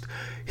past.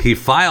 He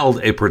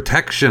filed a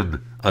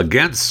protection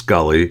against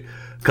Scully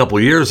a couple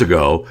years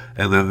ago,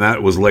 and then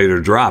that was later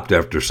dropped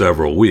after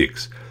several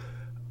weeks.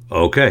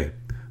 Okay.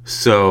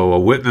 So a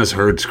witness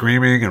heard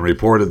screaming and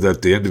reported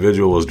that the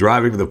individual was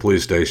driving to the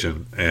police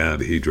station,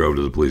 and he drove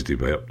to the police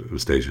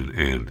station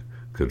and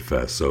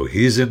confessed. So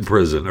he's in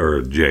prison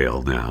or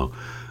jail now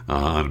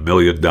on $1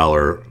 million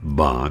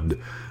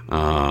bond.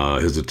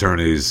 His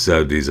attorneys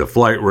said he's a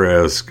flight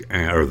risk,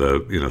 or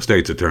the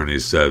state's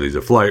attorneys said he's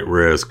a flight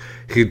risk.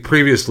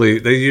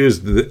 They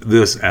used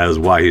this as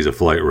why he's a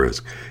flight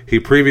risk. He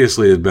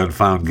previously had been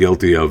found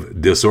guilty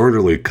of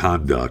disorderly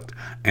conduct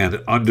and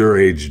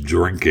underage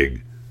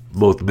drinking,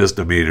 both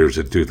misdemeanors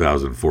in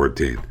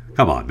 2014.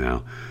 Come on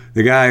now.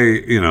 The guy,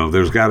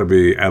 there's got to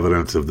be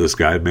evidence of this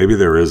guy. Maybe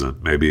there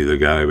isn't.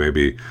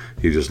 Maybe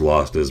he just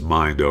lost his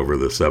mind over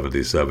the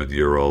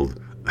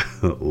 77-year-old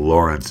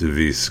Lawrence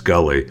V.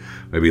 Scully.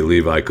 Maybe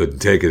Levi couldn't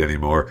take it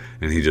anymore,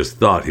 and he just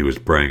thought he was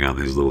preying on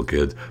these little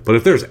kids. But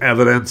if there's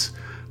evidence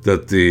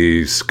that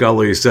the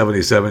Scully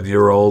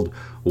 77-year-old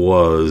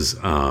was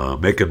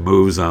making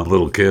moves on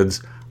little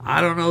kids, I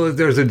don't know that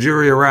there's a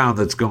jury around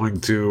that's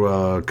going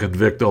to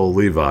convict old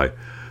Levi.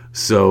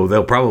 So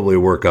they'll probably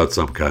work out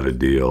some kind of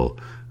deal.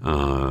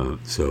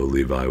 So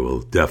Levi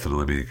will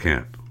definitely, you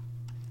can't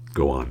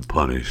go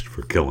unpunished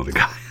for killing a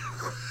guy.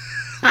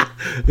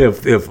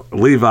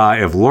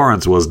 If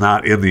Lawrence was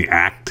not in the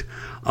act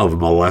of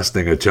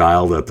molesting a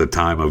child at the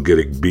time of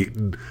getting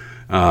beaten,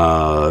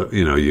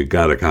 you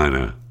got to kind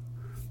of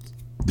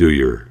do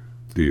your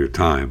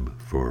time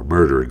for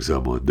murdering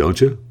someone, don't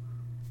you?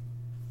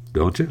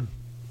 Don't you?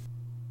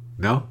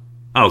 No?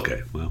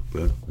 Okay, well,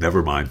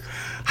 never mind.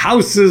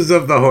 Houses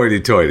of the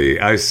hoity-toity.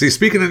 I see,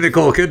 speaking of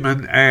Nicole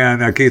Kidman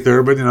and Keith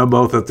Urban,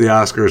 both at the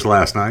Oscars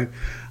last night,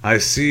 I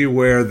see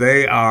where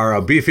they are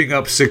beefing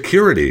up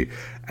security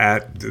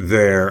at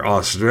their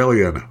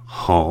Australian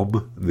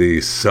home,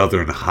 the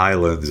Southern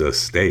Highlands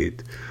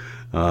estate.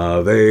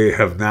 They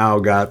have now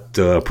got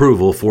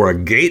approval for a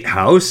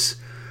gatehouse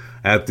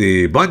at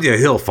the Bunya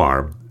Hill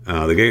farm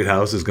The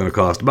gatehouse is going to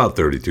cost about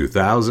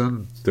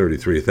 $32,000,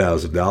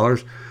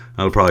 $33,000.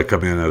 That'll probably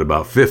come in at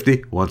about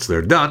 $50,000 once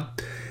they're done.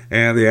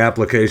 And the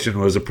application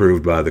was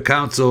approved by the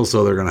council,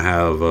 so they're going to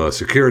have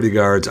security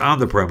guards on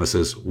the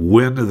premises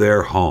when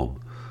they're home.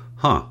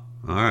 Huh.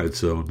 All right,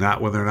 so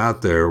not when they're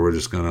not there. We're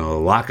just going to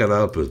lock it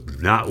up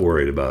and not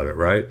worried about it,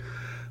 right?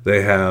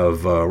 They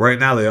have, right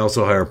now they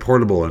also hire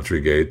portable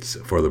entry gates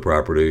for the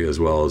property as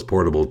well as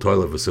portable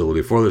toilet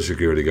facility for the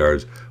security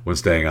guards when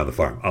staying on the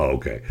farm. Oh,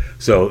 okay.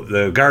 So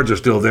the guards are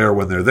still there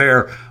when they're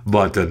there,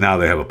 but now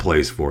they have a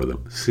place for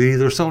them. See,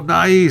 they're so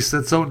nice.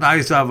 That's so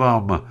nice of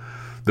them.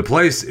 The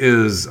place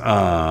is,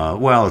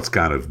 it's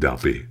kind of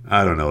dumpy.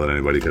 I don't know that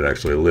anybody could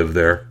actually live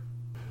there.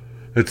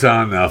 It's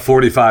on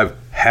 45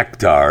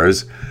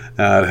 hectares.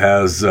 It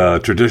has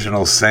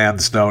traditional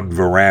sandstone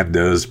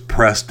verandas,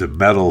 pressed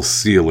metal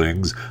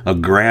ceilings, a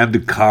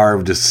grand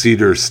carved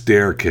cedar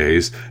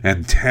staircase,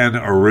 and 10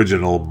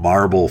 original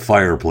marble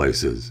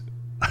fireplaces.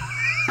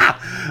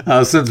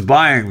 Since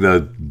buying the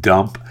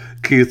dump,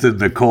 Keith and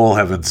Nicole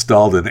have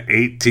installed an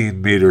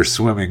 18-meter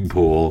swimming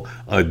pool,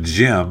 a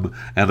gym,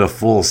 and a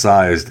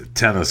full-sized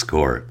tennis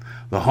court.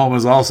 The home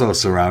is also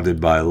surrounded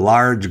by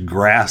large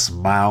grass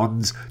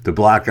mounds to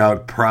block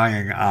out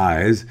prying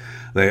eyes.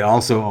 They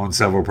also own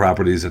several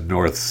properties in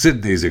North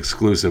Sydney's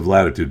exclusive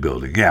Latitude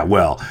building. Yeah,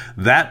 well,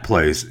 that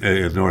place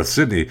in North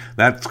Sydney,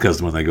 that's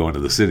because when they go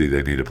into the city,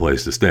 they need a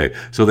place to stay.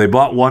 So they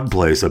bought one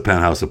place, a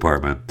penthouse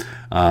apartment,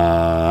 10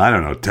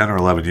 or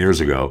 11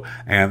 years ago,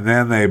 and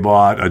then they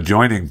bought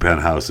adjoining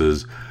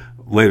penthouses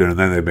later, and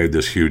then they made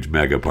this huge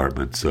mega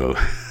apartment. So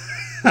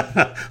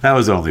that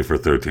was only for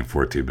 13,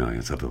 14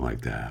 million, something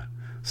like that.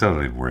 So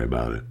don't even worry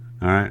about it.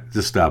 All right?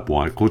 Just stop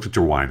whining. Quit what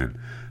you're whining.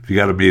 If you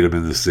got to meet them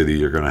in the city,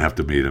 you're going to have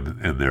to meet them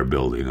in their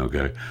building,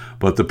 okay?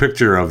 But the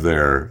picture of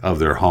their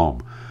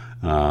home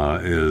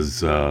is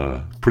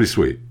pretty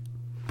sweet.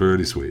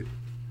 Pretty sweet.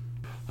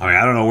 I mean,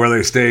 I don't know where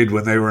they stayed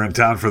when they were in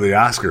town for the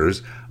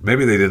Oscars.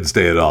 Maybe they didn't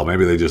stay at all.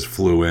 Maybe they just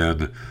flew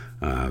in.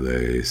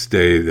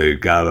 They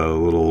got a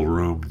little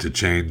room to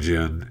change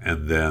in,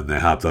 and then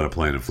they hopped on a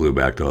plane and flew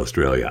back to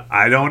Australia.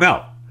 I don't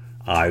know.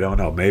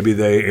 Maybe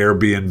they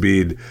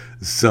Airbnb'd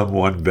some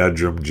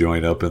one-bedroom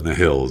joint up in the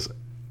hills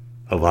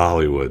of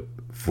Hollywood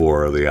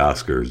for the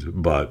Oscars,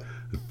 but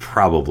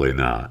probably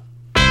not.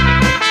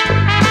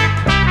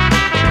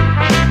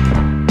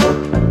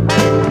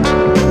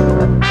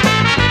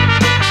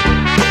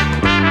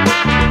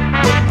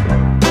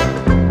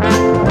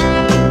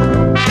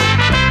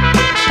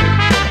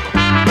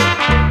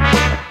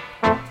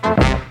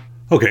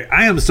 Okay,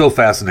 I am so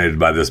fascinated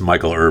by this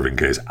Michael Irvin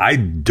case. I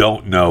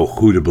don't know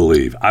who to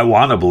believe. I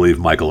want to believe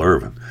Michael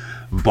Irvin,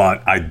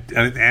 but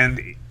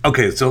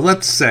okay, so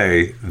let's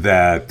say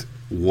that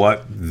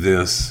what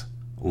this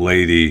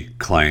lady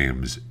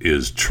claims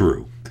is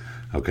true.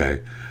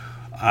 Okay,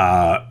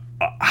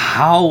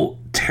 how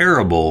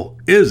terrible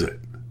is it?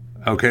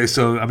 Okay,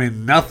 so I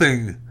mean,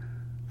 nothing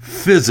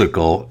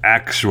physical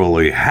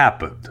actually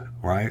happened,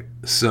 right?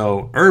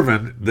 So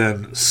Irvin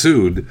then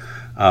sued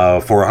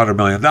for $100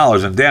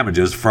 million in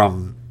damages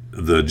from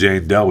the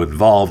Jane Doe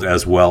involved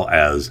as well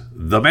as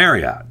the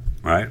Marriott,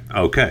 right?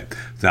 Okay.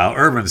 Now,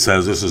 Irvin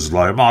says this is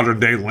like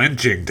modern-day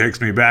lynching.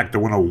 Takes me back to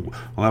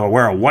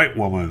where a white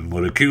woman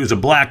would accuse a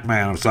black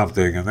man of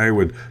something, and they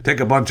would take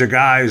a bunch of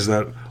guys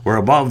that were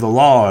above the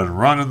law and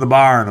run in the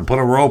barn and put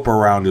a rope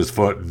around his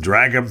foot and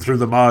drag him through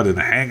the mud and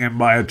hang him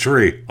by a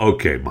tree.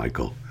 Okay,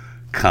 Michael,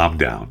 calm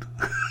down.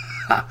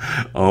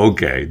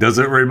 Okay, does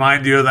it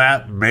remind you of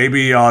that?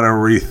 Maybe you ought to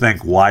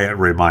rethink why it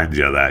reminds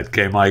you of that.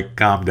 Okay, Mike,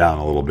 calm down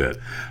a little bit.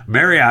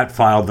 Marriott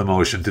filed the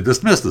motion to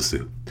dismiss the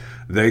suit.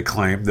 They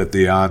claimed that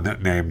the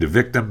unnamed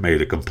victim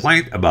made a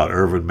complaint about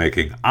Irvin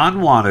making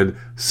unwanted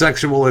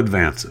sexual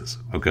advances,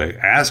 okay,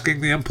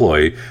 asking the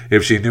employee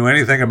if she knew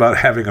anything about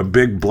having a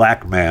big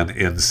black man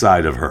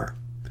inside of her.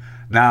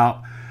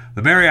 Now,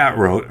 the Marriott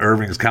wrote,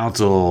 Irving's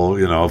counsel,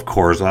 of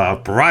course,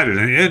 provided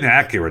an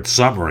inaccurate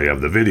summary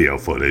of the video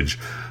footage.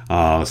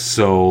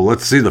 So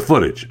let's see the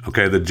footage.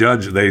 Okay,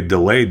 they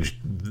delayed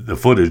the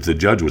footage. The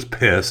judge was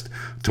pissed,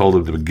 told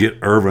him to get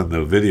Irvin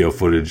the video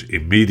footage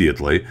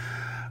immediately.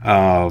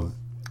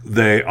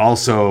 They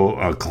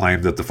also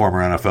claimed that the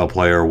former NFL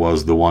player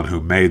was the one who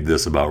made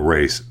this about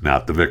race,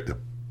 not the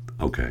victim.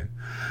 Okay.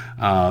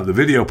 The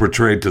video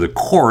portrayed to the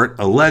court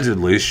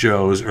allegedly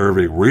shows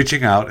Irving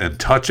reaching out and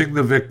touching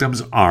the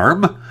victim's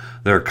arm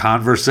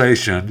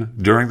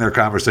during their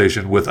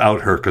conversation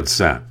without her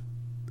consent.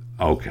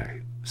 Okay.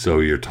 So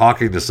you're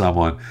talking to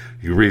someone,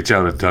 you reach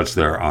out and touch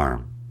their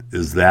arm.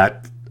 Is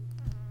that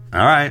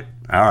all right,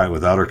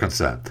 without her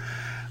consent.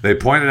 They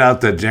pointed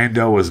out that Jane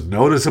Doe was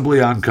noticeably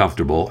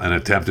uncomfortable and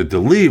attempted to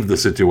leave the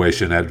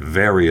situation at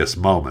various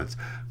moments.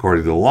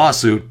 According to the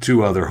lawsuit,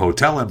 2 other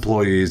hotel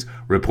employees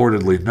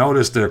reportedly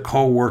noticed their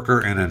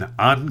co-worker in an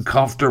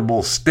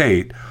uncomfortable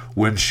state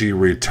when she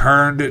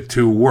returned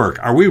to work.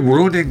 Are we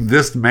ruining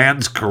this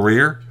man's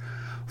career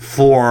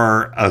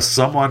for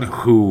someone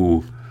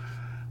who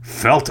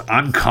felt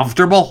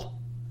uncomfortable?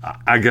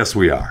 I guess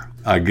we are.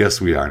 I guess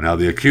we are. Now,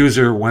 the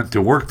accuser went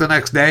to work the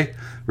next day,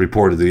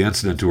 reported the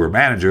incident to her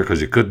manager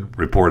because you couldn't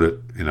report it,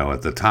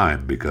 at the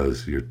time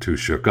because you're too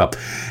shook up.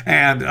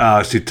 And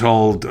they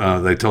told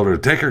her to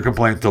take her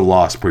complaint to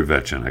loss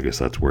prevention. I guess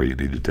that's where you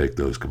need to take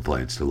those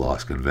complaints, to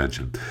loss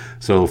prevention.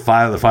 So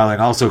the filing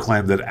also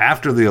claimed that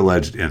after the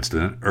alleged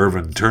incident,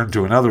 Irvin turned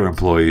to another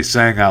employee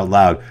saying out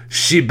loud,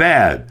 "She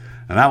bad,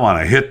 and I want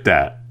to hit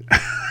that."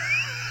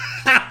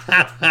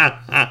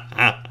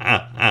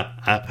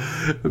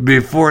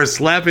 Before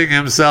slapping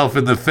himself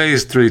in the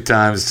face 3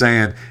 times,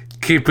 saying,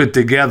 "Keep it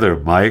together,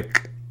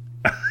 Mike."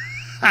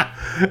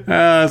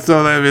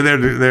 So I mean,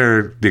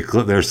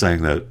 they're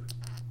saying that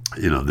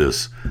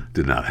this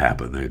did not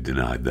happen. They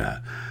denied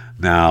that.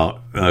 Now,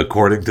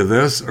 according to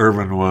this,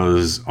 Irvin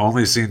was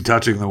only seen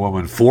touching the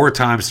woman 4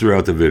 times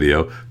throughout the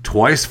video,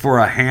 twice for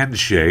a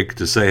handshake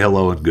to say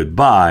hello and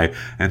goodbye,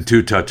 and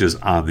 2 touches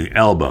on the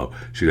elbow.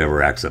 She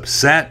never acts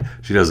upset.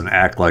 She doesn't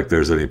act like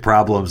there's any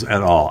problems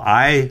at all.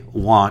 I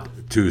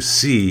want to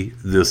see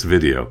this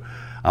video.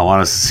 I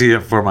want to see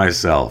it for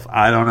myself.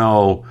 I don't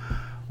know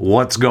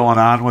what's going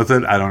on with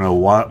it. I don't know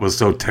what was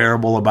so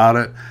terrible about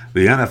it.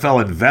 The NFL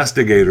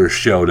investigators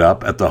showed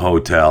up at the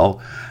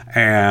hotel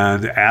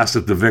and asked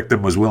if the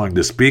victim was willing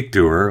to speak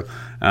to her.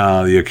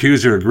 The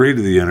accuser agreed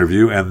to the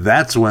interview, and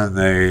that's when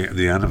the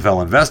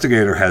NFL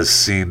investigator has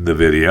seen the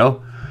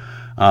video.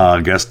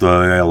 I guess they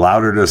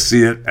allowed her to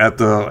see it at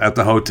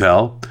the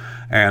hotel.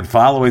 And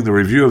following the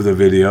review of the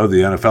video,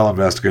 the NFL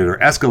investigator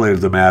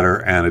escalated the matter,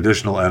 and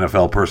additional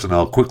NFL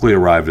personnel quickly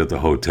arrived at the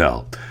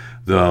hotel.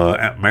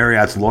 The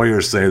Marriott's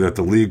lawyers say that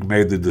the league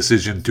made the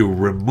decision to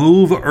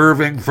remove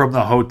Irving from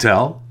the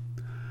hotel.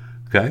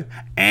 Okay,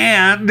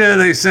 and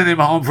they sent him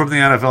home from the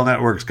NFL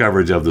Network's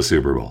coverage of the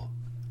Super Bowl.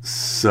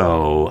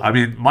 So, I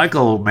mean,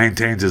 Michael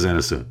maintains his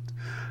innocence.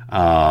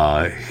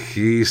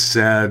 He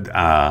said,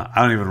 I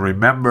don't even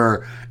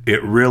remember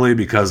it really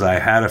because I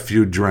had a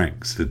few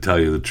drinks, to tell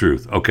you the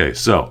truth. Okay,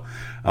 so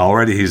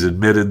already he's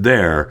admitted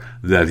there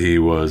that he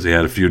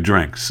had a few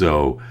drinks,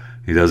 so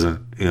he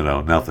doesn't,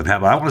 nothing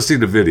happened. I want to see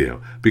the video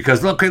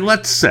because, okay,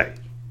 let's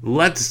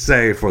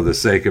say for the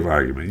sake of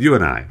argument, you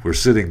and I, we're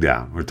sitting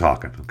down, we're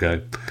talking,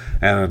 okay?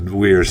 And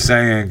we are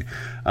saying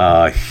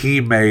he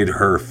made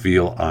her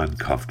feel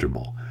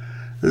uncomfortable.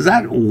 Is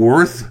that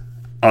worth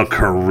a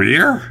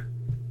career?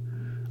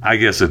 I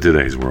guess in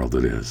today's world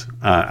it is.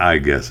 I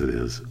guess it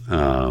is.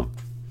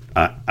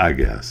 I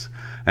guess.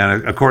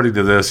 And according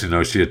to this,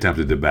 she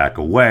attempted to back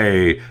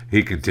away.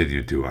 He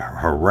continued to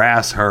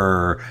harass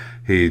her.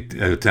 He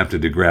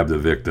attempted to grab the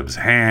victim's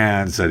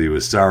hand, said he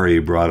was sorry he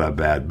brought up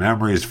bad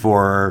memories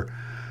for her.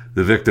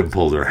 The victim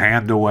pulled her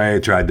hand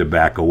away, tried to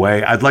back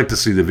away. I'd like to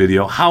see the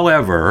video.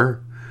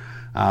 However,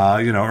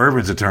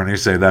 Irvin's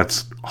attorneys say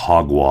that's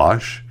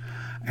hogwash.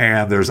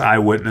 And there's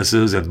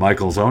eyewitnesses and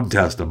Michael's own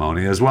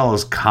testimony, as well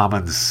as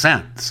common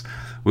sense.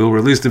 We'll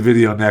release the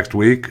video next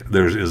week.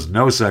 There is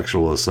no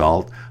sexual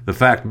assault. The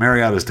fact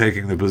Marriott is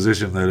taking the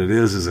position that it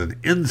is an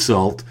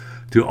insult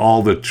to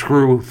all the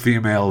true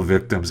female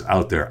victims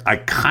out there. I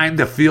kind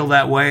of feel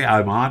that way.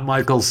 I'm on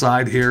Michael's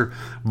side here,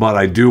 but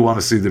I do want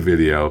to see the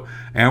video.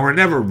 And we're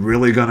never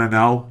really going to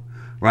know,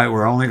 right?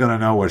 We're only going to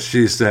know what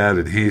she said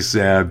and he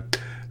said,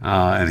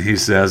 and he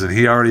says, and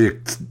he already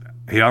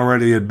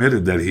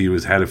admitted that he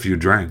had a few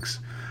drinks,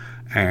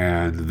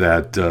 and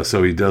that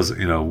so he does.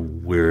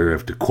 We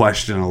have to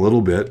question a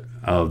little bit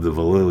of the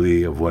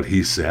validity of what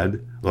he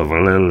said. The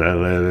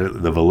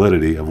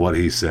validity of what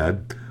he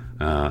said.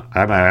 I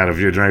might have had a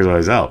few drinks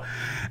myself,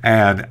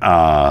 and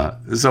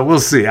so we'll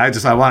see. I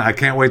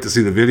can't wait to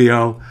see the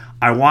video.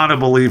 I want to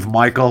believe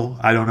Michael.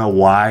 I don't know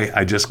why.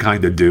 I just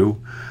kind of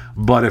do.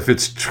 But if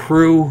it's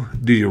true,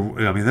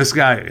 this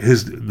guy,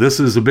 this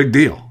is a big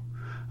deal.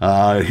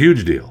 A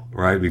huge deal,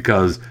 right?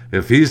 Because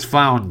if they,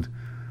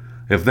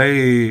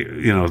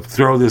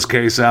 throw this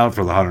case out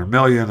for the $100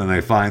 million and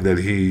they find that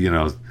he,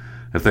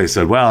 if they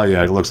said, well,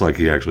 yeah, it looks like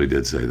he actually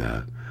did say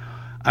that.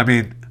 I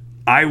mean,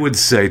 I would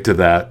say to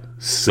that,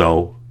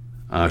 so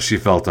she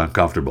felt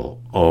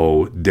uncomfortable.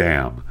 Oh,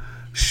 damn.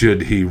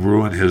 Should he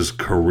ruin his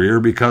career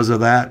because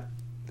of that?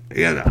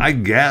 Yeah, I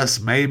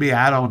guess, maybe,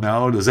 I don't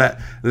know.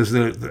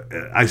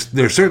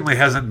 There certainly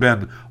hasn't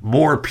been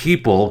more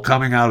people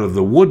coming out of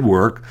the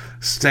woodwork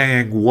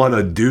saying what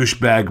a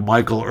douchebag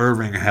Michael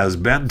Irving has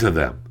been to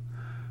them,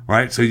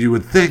 right? So you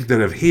would think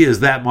that if he is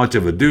that much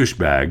of a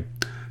douchebag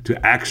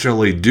to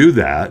actually do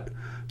that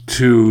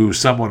to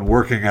someone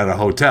working at a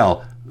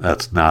hotel,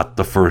 that's not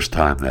the first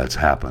time that's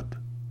happened.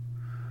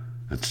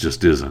 It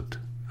just isn't.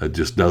 It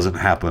just doesn't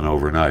happen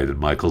overnight. And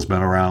Michael's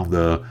been around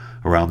the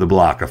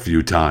block a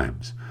few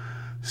times.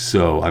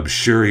 So I'm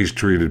sure he's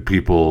treated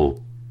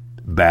people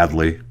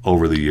badly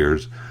over the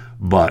years,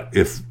 but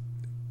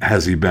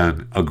has he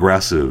been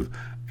aggressive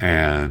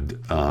and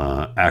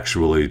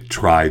actually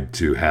tried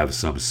to have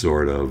some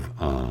sort of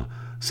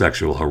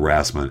sexual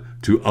harassment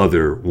to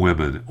other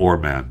women or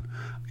men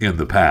in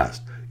the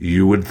past?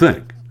 You would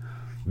think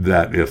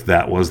that if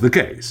that was the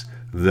case,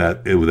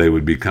 that they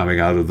would be coming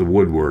out of the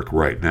woodwork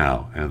right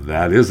now, and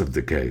that isn't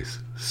the case.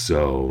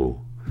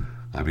 So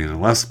I mean,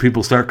 unless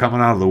people start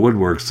coming out of the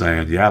woodwork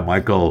saying, yeah,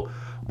 Michael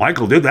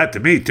did that to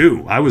me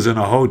too. I was in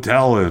a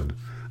hotel in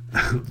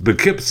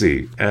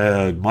Poughkeepsie,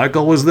 and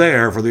Michael was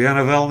there for the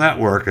NFL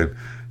Network, and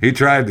he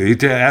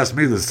asked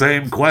me the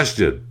same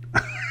question.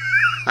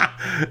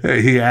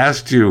 He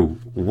asked you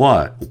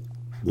what?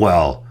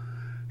 Well,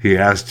 he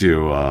asked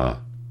you,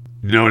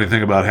 you know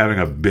anything about having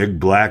a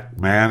big black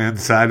man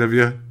inside of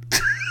you?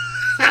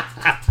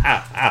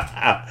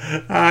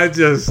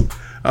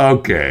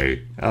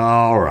 Okay,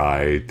 all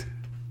right.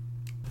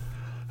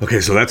 Okay,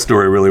 so that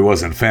story really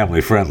wasn't family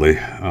friendly.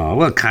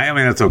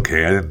 That's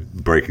okay. I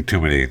didn't break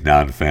too many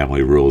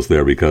non-family rules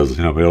there because,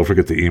 but don't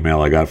forget the email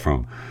I got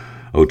from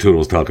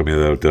O'Toodle's telling me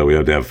that we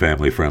have to have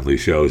family-friendly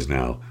shows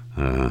now.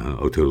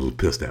 O'Toodle's was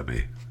pissed at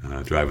me,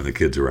 driving the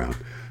kids around.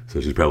 So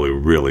she's probably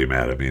really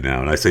mad at me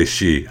now. And I say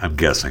she, I'm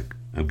guessing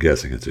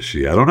it's a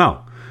she. I don't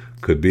know.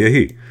 Could be a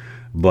he.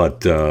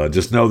 But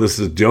just know this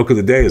is joke of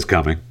the day is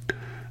coming.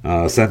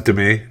 Sent to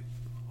me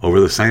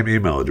over the same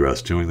email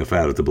address,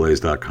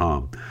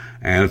 chewingthefat@theblaze.com.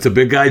 And it's a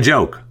big guy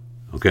joke.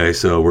 Okay,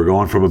 so we're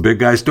going from a big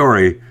guy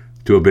story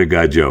to a big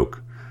guy joke.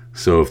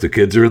 So if the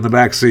kids are in the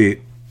back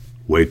seat,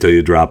 wait till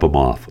you drop them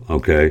off.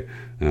 Okay,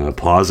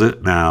 pause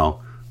it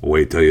now.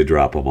 Wait till you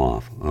drop them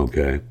off.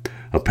 Okay.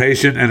 A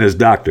patient and his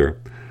doctor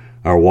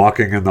are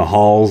walking in the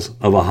halls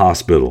of a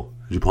hospital.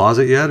 Did you pause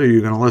it yet, or are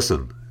you going to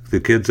listen? The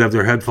kids have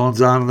their headphones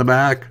on in the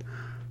back.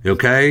 You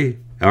okay?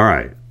 All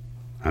right.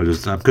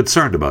 I'm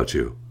concerned about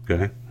you.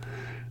 Okay.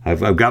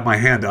 I've got my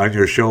hand on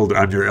your shoulder,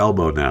 on your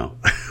elbow now.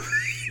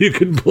 You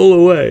can pull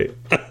away.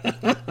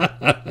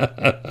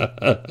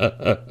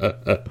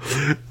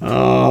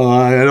 Oh,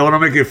 I don't want to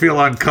make you feel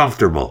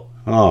uncomfortable.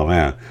 Oh,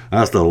 man.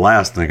 That's the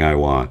last thing I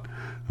want,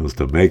 is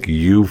to make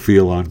you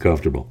feel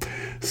uncomfortable.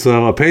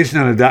 So a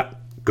patient and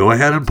go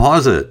ahead and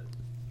pause it.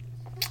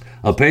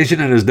 A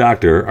patient and his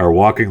doctor are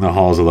walking the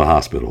halls of the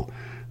hospital.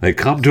 They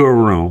come to a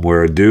room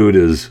where a dude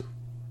is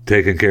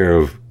taking care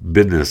of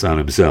business on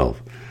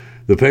himself.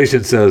 The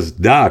patient says,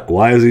 "Doc,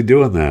 why is he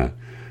doing that?"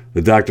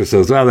 The doctor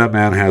says, "Well, that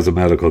man has a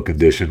medical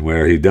condition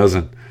where he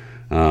doesn't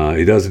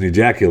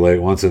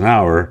ejaculate once an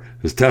hour.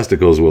 His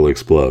testicles will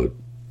explode."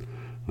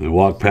 They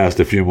walk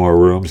past a few more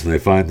rooms, and they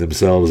find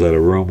themselves at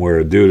a room where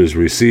a dude is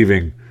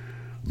receiving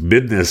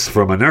business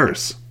from a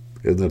nurse.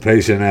 And the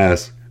patient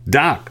asks,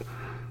 "Doc,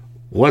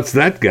 what's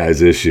that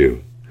guy's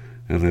issue?"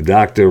 And the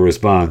doctor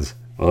responds,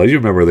 "Well, you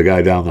remember the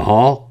guy down the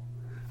hall?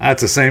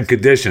 That's the same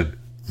condition.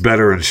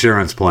 Better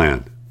insurance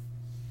plan."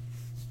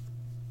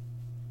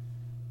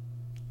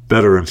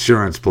 Better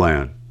insurance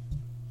plan.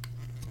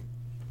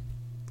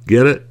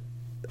 Get it?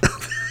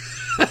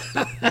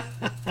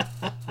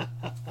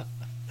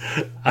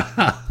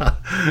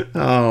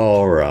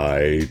 All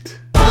right.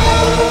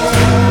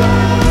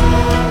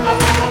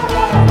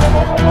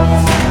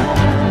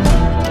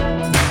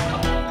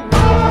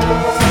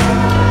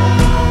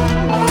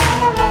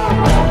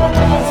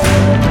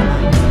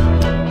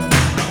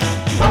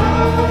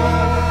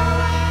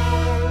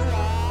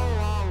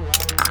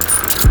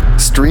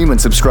 Stream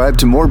and subscribe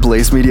to more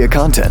Blaze Media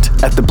content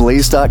at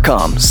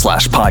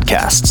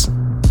theblaze.com/podcasts.